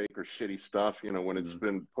getting fake or shitty stuff, when it's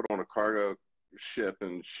been put on a cargo ship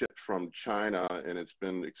and shipped from China and it's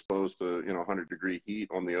been exposed to 100-degree heat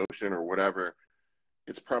on the ocean or whatever,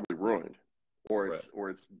 it's probably ruined or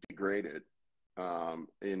it's degraded, and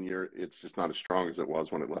it's just not as strong as it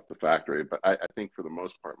was when it left the factory. But I think for the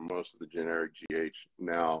most part, most of the generic GH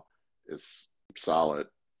now is solid.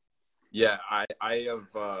 Yeah, I have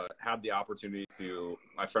had the opportunity to.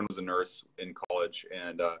 My friend was a nurse in college,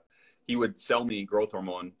 and he would sell me growth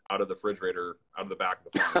hormone out of the refrigerator, out of the back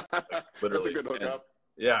of the pharmacy, like, literally. That's a good hookup.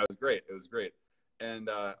 Yeah, it was great. It was great. And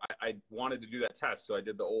I wanted to do that test, so I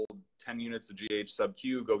did the old 10 units of GH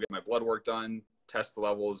sub-Q, go get my blood work done, test the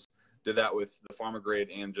levels. Did that with the pharma grade,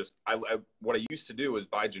 and just what I used to do was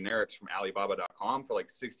buy generics from Alibaba.com for like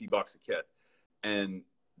 $60 a kit, and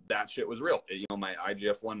that shit was real. My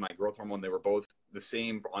IGF-1, my growth hormone, they were both the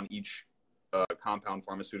same on each compound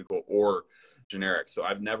pharmaceutical or generic. So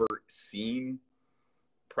I've never seen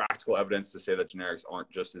practical evidence to say that generics aren't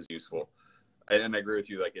just as useful. And I agree with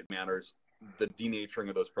you, like it matters. The denaturing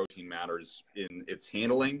of those protein matters in its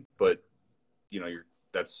handling, but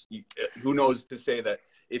who knows to say that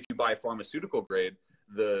if you buy pharmaceutical grade,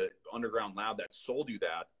 the underground lab that sold you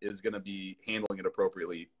that is going to be handling it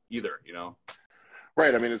appropriately either,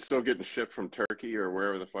 Right. I mean, it's still getting shipped from Turkey or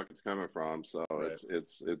wherever the fuck it's coming from. So right.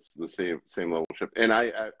 it's the same level of ship. And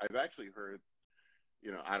I've actually heard,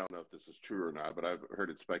 I don't know if this is true or not, but I've heard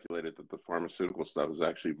it speculated that the pharmaceutical stuff is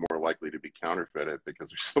actually more likely to be counterfeited because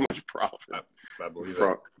there's so much profit I believe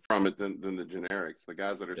from it than the generics. The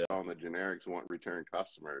guys that are selling the generics want return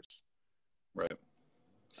customers. Right.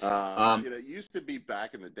 It used to be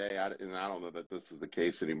back in the day, and I don't know that this is the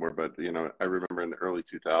case anymore, but, I remember in the early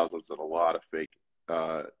 2000s that a lot of fake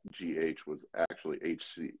GH was actually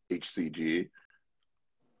HCG.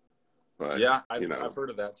 But yeah, I've heard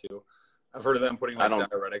of that too. I've heard of them putting like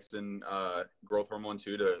diuretics in growth hormone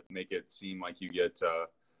too to make it seem like you get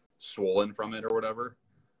swollen from it or whatever.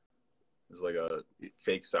 It's like a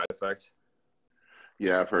fake side effect.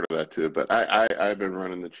 Yeah, I've heard of that too. But I've been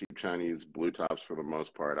running the cheap Chinese blue tops for the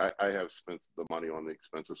most part. I have spent the money on the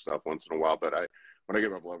expensive stuff once in a while, but when I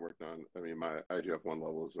get my blood work done, I mean my IGF-1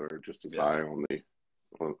 levels are just as high on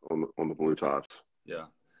the blue tops. Yeah.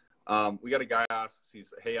 We got a guy asks,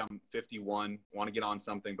 he's, hey, I'm 51, want to get on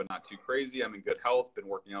something, but not too crazy. I'm in good health, been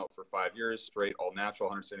working out for 5 years, straight, all natural,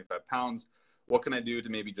 175 pounds. What can I do to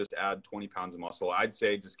maybe just add 20 pounds of muscle? I'd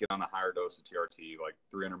say just get on a higher dose of TRT, like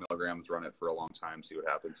 300 milligrams, run it for a long time, see what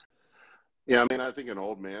happens. Yeah, I mean, I think an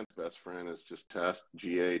old man's best friend is just test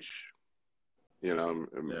GH,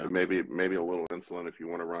 maybe a little insulin if you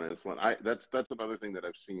want to run insulin. That's another thing that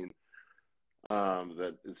I've seen.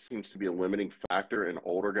 That it seems to be a limiting factor in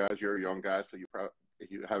older guys. You're a young guy, so you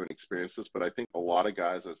haven't experienced this, but I think a lot of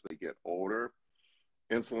guys as they get older,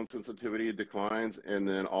 insulin sensitivity declines, and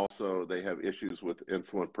then also they have issues with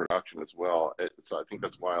insulin production as well. So I think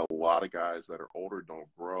that's why a lot of guys that are older don't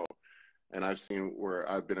grow. And I've seen where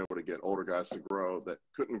I've been able to get older guys to grow that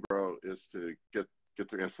couldn't grow is to get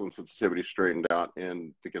their insulin sensitivity straightened out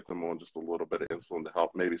and to get them on just a little bit of insulin to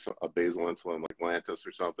help, maybe a basal insulin like Lantus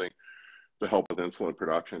or something, to help with insulin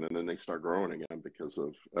production, and then they start growing again because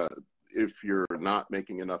of if you're not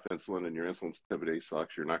making enough insulin and your insulin sensitivity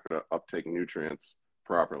sucks, you're not going to uptake nutrients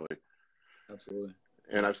properly. Absolutely.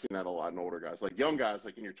 And I've seen that a lot in older guys. Like young guys,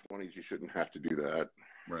 like in your 20s, you shouldn't have to do that.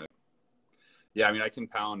 Right. Yeah, I mean, I can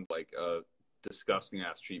pound like a disgusting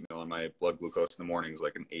ass cheat meal, and my blood glucose in the morning is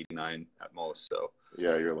like an 89 at most. So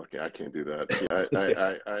yeah, you're lucky. I can't do that.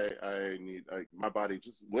 Yeah, I need my body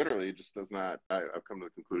just literally just does not. I've come to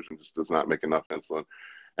the conclusion just does not make enough insulin,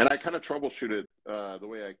 and I kind of troubleshoot it. The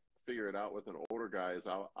way I figure it out with an older guy is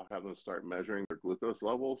I'll have them start measuring their glucose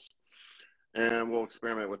levels, and we'll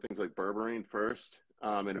experiment with things like berberine first.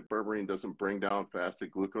 And if berberine doesn't bring down fasted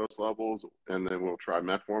glucose levels, and then we'll try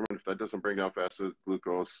metformin. If that doesn't bring down fasted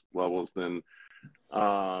glucose levels, then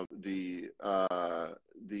the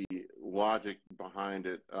logic behind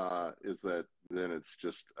it is that then it's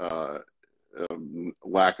just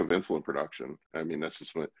lack of insulin production. I mean, that's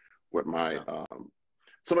just what my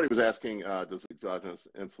somebody was asking, does exogenous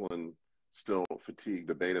insulin still fatigue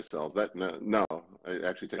the beta cells. That no, it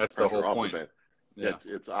actually takes That's the pressure whole off point. the beta. Yeah.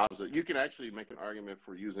 It's opposite. You can actually make an argument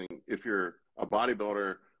for using, if you're a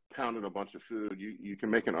bodybuilder pounding a bunch of food, you can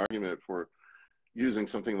make an argument for using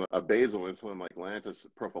something like a basal insulin like Lantus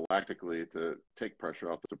prophylactically to take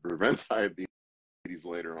pressure off to prevent diabetes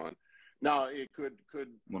later on. Now, it could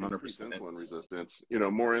 100%. increase insulin resistance. You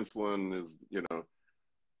know, more insulin is, you know,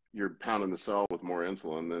 you're pounding the cell with more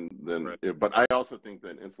insulin than Right. but I also think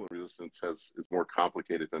that insulin resistance is more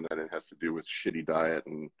complicated than that. It has to do with shitty diet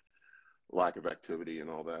and lack of activity and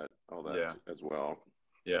all that Yeah. as well.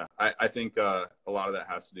 Yeah, I think a lot of that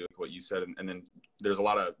has to do with what you said. And then there's a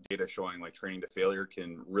lot of data showing like training to failure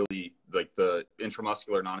can really, like the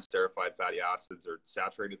intramuscular non-esterified fatty acids or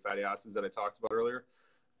saturated fatty acids that I talked about earlier,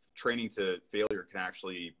 training to failure can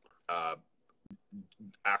actually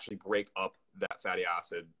break up that fatty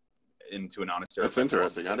acid into a non-esterified. That's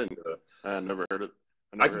interesting. I never heard it.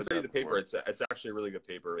 I can send you the paper. It's actually a really good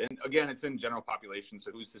paper. And again, it's in general population.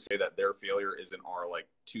 So who's to say that their failure isn't R like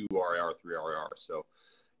 2 RIR, 3 RIR? So,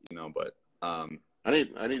 you know, but I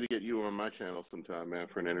need to get you on my channel sometime, man,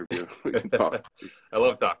 for an interview. We can talk. I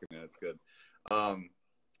love talking, man. It's good.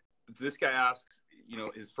 This guy asks, you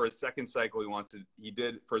know, for his second cycle,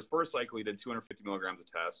 for his first cycle, he did 250 milligrams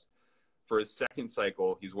of test. For his second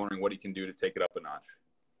cycle, he's wondering what he can do to take it up a notch.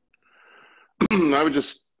 I would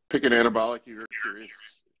just pick an anabolic you're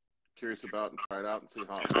curious about and try it out and see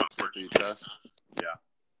how quickly you test. Yeah.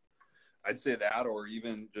 I'd say that, or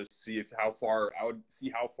even just see how far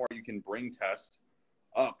you can bring test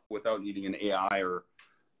up without needing an AI or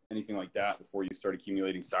anything like that before you start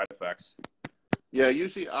accumulating side effects. Yeah,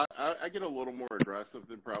 usually I get a little more aggressive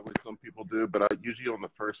than probably some people do, but usually on the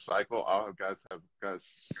first cycle, I'll have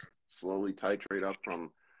guys slowly titrate up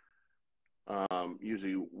from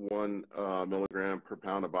usually 1 milligram per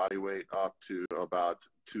pound of body weight up to about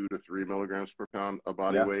 2 to 3 milligrams per pound of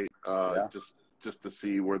body weight, just to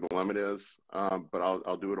see where the limit is. But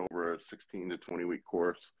I'll do it over a 16 to 20 week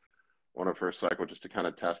course on a first cycle just to kind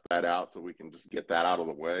of test that out so we can just get that out of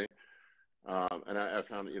the way. And I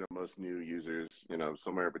found, you know, most new users, you know,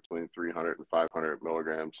 somewhere between 300 and 500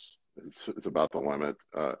 milligrams is about the limit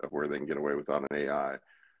of where they can get away without an AI.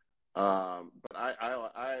 But I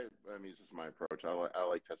mean, it's just my approach. I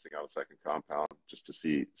like testing out a second compound just to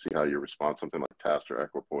see how you respond, something like Tast or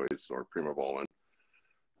Equipoise or Primobolan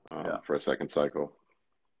for a second cycle.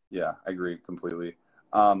 Yeah, I agree completely.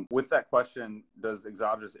 With that question, does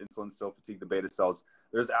exogenous insulin still fatigue the beta cells?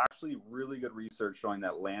 There's actually really good research showing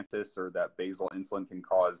that Lantus or that basal insulin can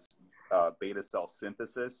cause beta cell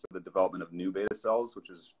synthesis, so the development of new beta cells, which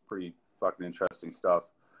is pretty fucking interesting stuff.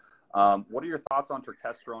 What are your thoughts on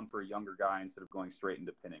testosterone for a younger guy instead of going straight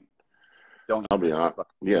into pinning? I'll be honest.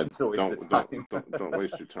 Yeah, don't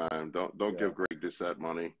waste your time. Don't give Greg Doucette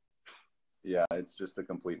money. Yeah, it's just a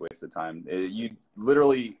complete waste of time. You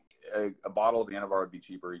literally, a bottle of Anavar would be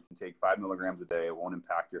cheaper. You can take 5 milligrams a day. It won't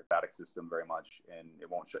impact your hepatic system very much, and it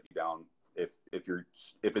won't shut you down. If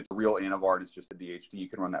it's real Anavar and it's just a DHT, you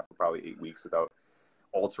can run that for probably 8 weeks without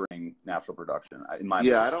altering natural production. In my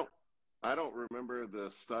opinion. I don't remember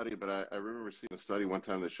the study, but I remember seeing a study one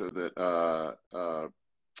time that showed that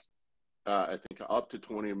I think up to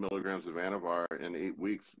 20 milligrams of Anavar in 8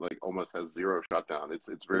 weeks, like almost has zero shutdown.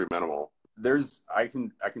 It's very minimal. I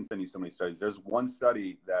can send you so many studies. There's one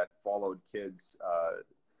study that followed kids,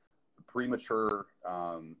 premature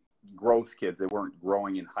growth kids. They weren't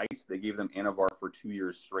growing in height. They gave them Anavar for 2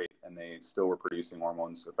 years straight, and they still were producing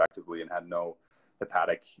hormones effectively and had no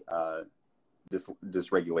hepatic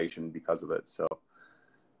dysregulation because of it. So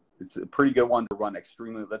it's a pretty good one to run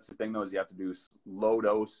extremely. That's the thing though, is you have to do low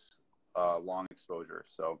dose, long exposure.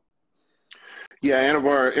 So yeah,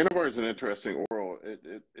 Anavar is an interesting oral.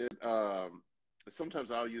 Sometimes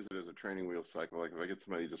I'll use it as a training wheel cycle. Like if I get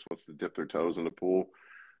somebody who just wants to dip their toes in the pool,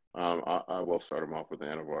 I will start them off with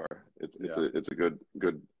Anavar. It's a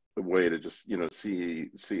good way to just, you know,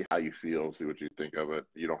 see how you feel, see what you think of it.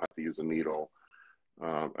 You don't have to use a needle.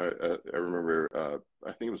 I remember,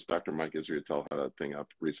 I think it was Dr. Mike Israetel had a thing up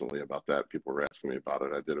recently about that. People were asking me about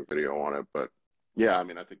it. I did a video on it, but yeah, I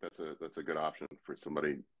mean, I think that's a good option for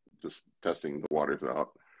somebody just testing the waters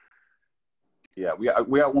out. Yeah, we got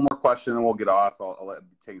one more question, and we'll get off. I'll let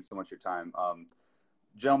take so much of your time.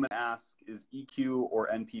 Gentleman asks, is EQ or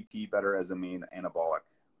NPP better as a main anabolic?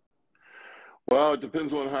 Well, it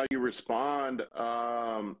depends on how you respond.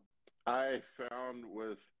 I found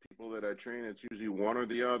with people that I train, it's usually one or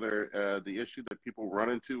the other. The issue that people run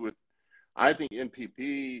into with, I think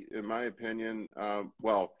NPP, in my opinion,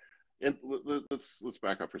 let's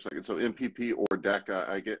back up for a second. So NPP or DECA,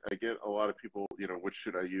 I get a lot of people, you know, which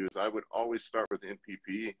should I use? I would always start with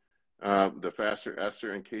NPP the faster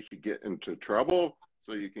ester in case you get into trouble,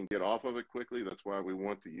 so you can get off of it quickly. That's why we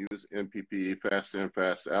want to use NPP, fast in,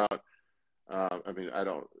 fast out. I mean, I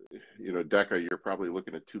don't, DECA, you're probably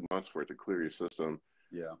looking at 2 months for it to clear your system.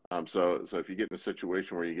 Yeah. So if you get in a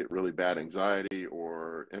situation where you get really bad anxiety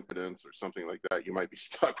or impotence or something like that, you might be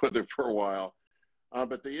stuck with it for a while.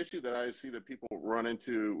 But the issue that I see that people run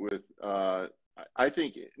into with, I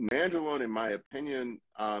think Nandrolone, in my opinion,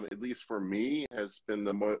 at least for me, has been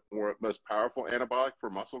the most powerful anabolic for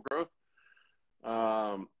muscle growth.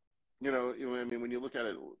 I mean, when you look at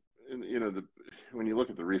it, when you look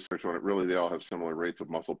at the research on it, really they all have similar rates of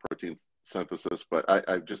muscle protein synthesis. But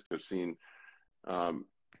I just have seen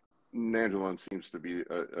Nandrolone seems to be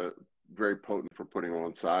a very potent for putting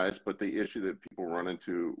on size. But the issue that people run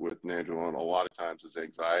into with Nandrolone a lot of times is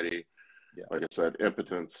anxiety. Yeah. Like I said,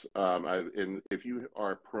 impotence. And if you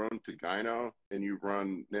are prone to gyno and you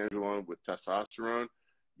run Nandrolone with testosterone,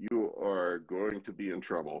 you are going to be in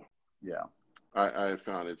trouble. Yeah. I have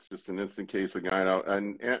found it's just an instant case of gyno.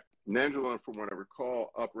 And Nandrolone, from what I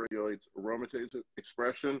recall, upregulates aromatase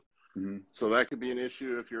expression. Mm-hmm. So that could be an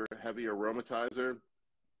issue if you're a heavy aromatizer.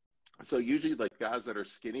 So usually, like guys that are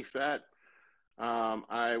skinny fat,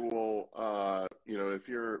 I will, if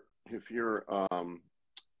you're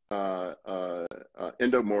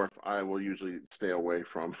endomorph, I will usually stay away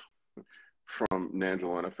from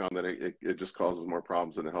Nandrolone. I found that it just causes more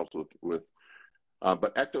problems than it helps with.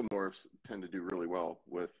 But ectomorphs tend to do really well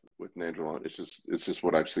with Nandrolone. It's just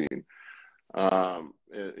what I've seen. I'm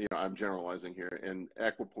generalizing here, and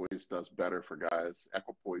equipoise does better for guys.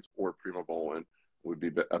 Equipoise or primobolan would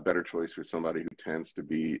be a better choice for somebody who tends to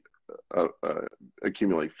be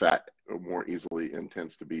accumulate fat more easily and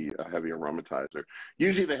tends to be a heavy aromatizer.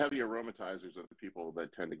 Usually, the heavy aromatizers are the people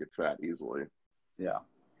that tend to get fat easily. Yeah.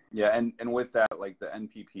 Yeah, and with that, like the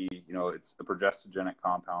NPP, it's the progestogenic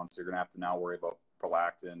compound, so you're going to have to now worry about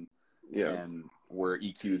prolactin, and where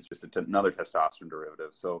EQ is just another testosterone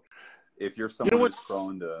derivative. So if you're someone who's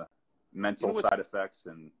prone to mental side effects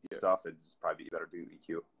and stuff, it's probably better to do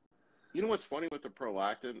EQ. You know what's funny with the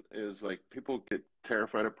prolactin is, like, people get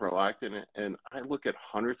terrified of prolactin, and I look at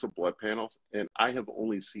hundreds of blood panels, and I have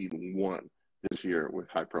only seen one this year with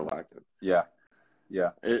high prolactin. Yeah, yeah.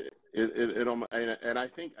 And I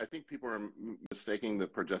think people are mistaking the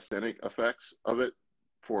progestinic effects of it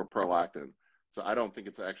for prolactin. So I don't think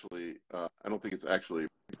it's actually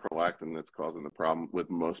prolactin that's causing the problem with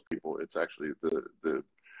most people. It's actually the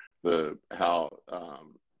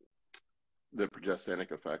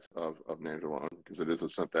progestinic effects of Nandrolone, because it is a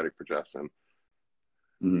synthetic progestin.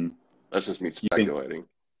 Mm-hmm. That's just me speculating.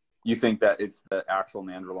 You think that it's the actual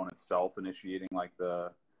Nandrolone itself initiating like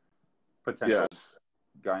the potential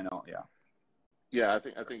gyno? Yeah, I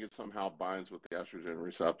think it somehow binds with the estrogen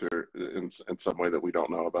receptor in some way that we don't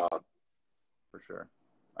know about. For sure.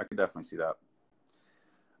 I can definitely see that.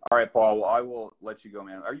 All right, Paul, well, I will let you go,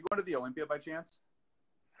 man. Are you going to the Olympia by chance?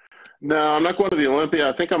 No, I'm not going to the Olympia.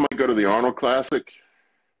 I think I might go to the Arnold Classic.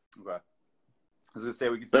 Okay. I was going to say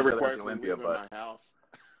we could see each other at the Olympia, but my house.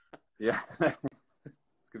 Yeah.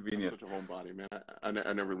 It's convenient. I'm such a homebody, man.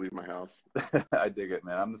 I never leave my house. I dig it,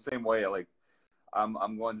 man. I'm the same way. Like,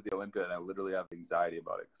 I'm going to the Olympia, and I literally have anxiety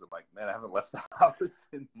about it because I'm like, man, I haven't left the house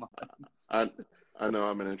in months. I know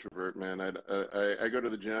I'm an introvert, man. I go to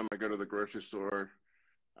the gym. I go to the grocery store.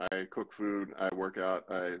 I cook food. I work out.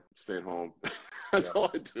 I stay at home. That's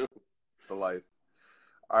all I do. The life.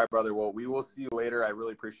 All right, brother. Well, we will see you later. I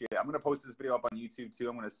really appreciate it. I'm going to post this video up on YouTube, too.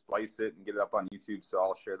 I'm going to splice it and get it up on YouTube, so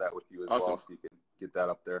I'll share that with you as well, so you can get that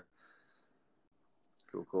up there.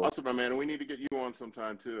 Cool. Awesome, my man. We need to get you on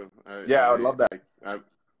sometime, too. I would love that.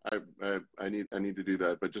 I need to do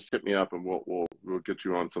that, but just hit me up, and we'll get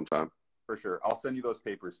you on sometime. For sure. I'll send you those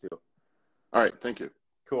papers, too. All right. Thank you.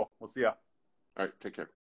 Cool. We'll see ya. All right. Take care.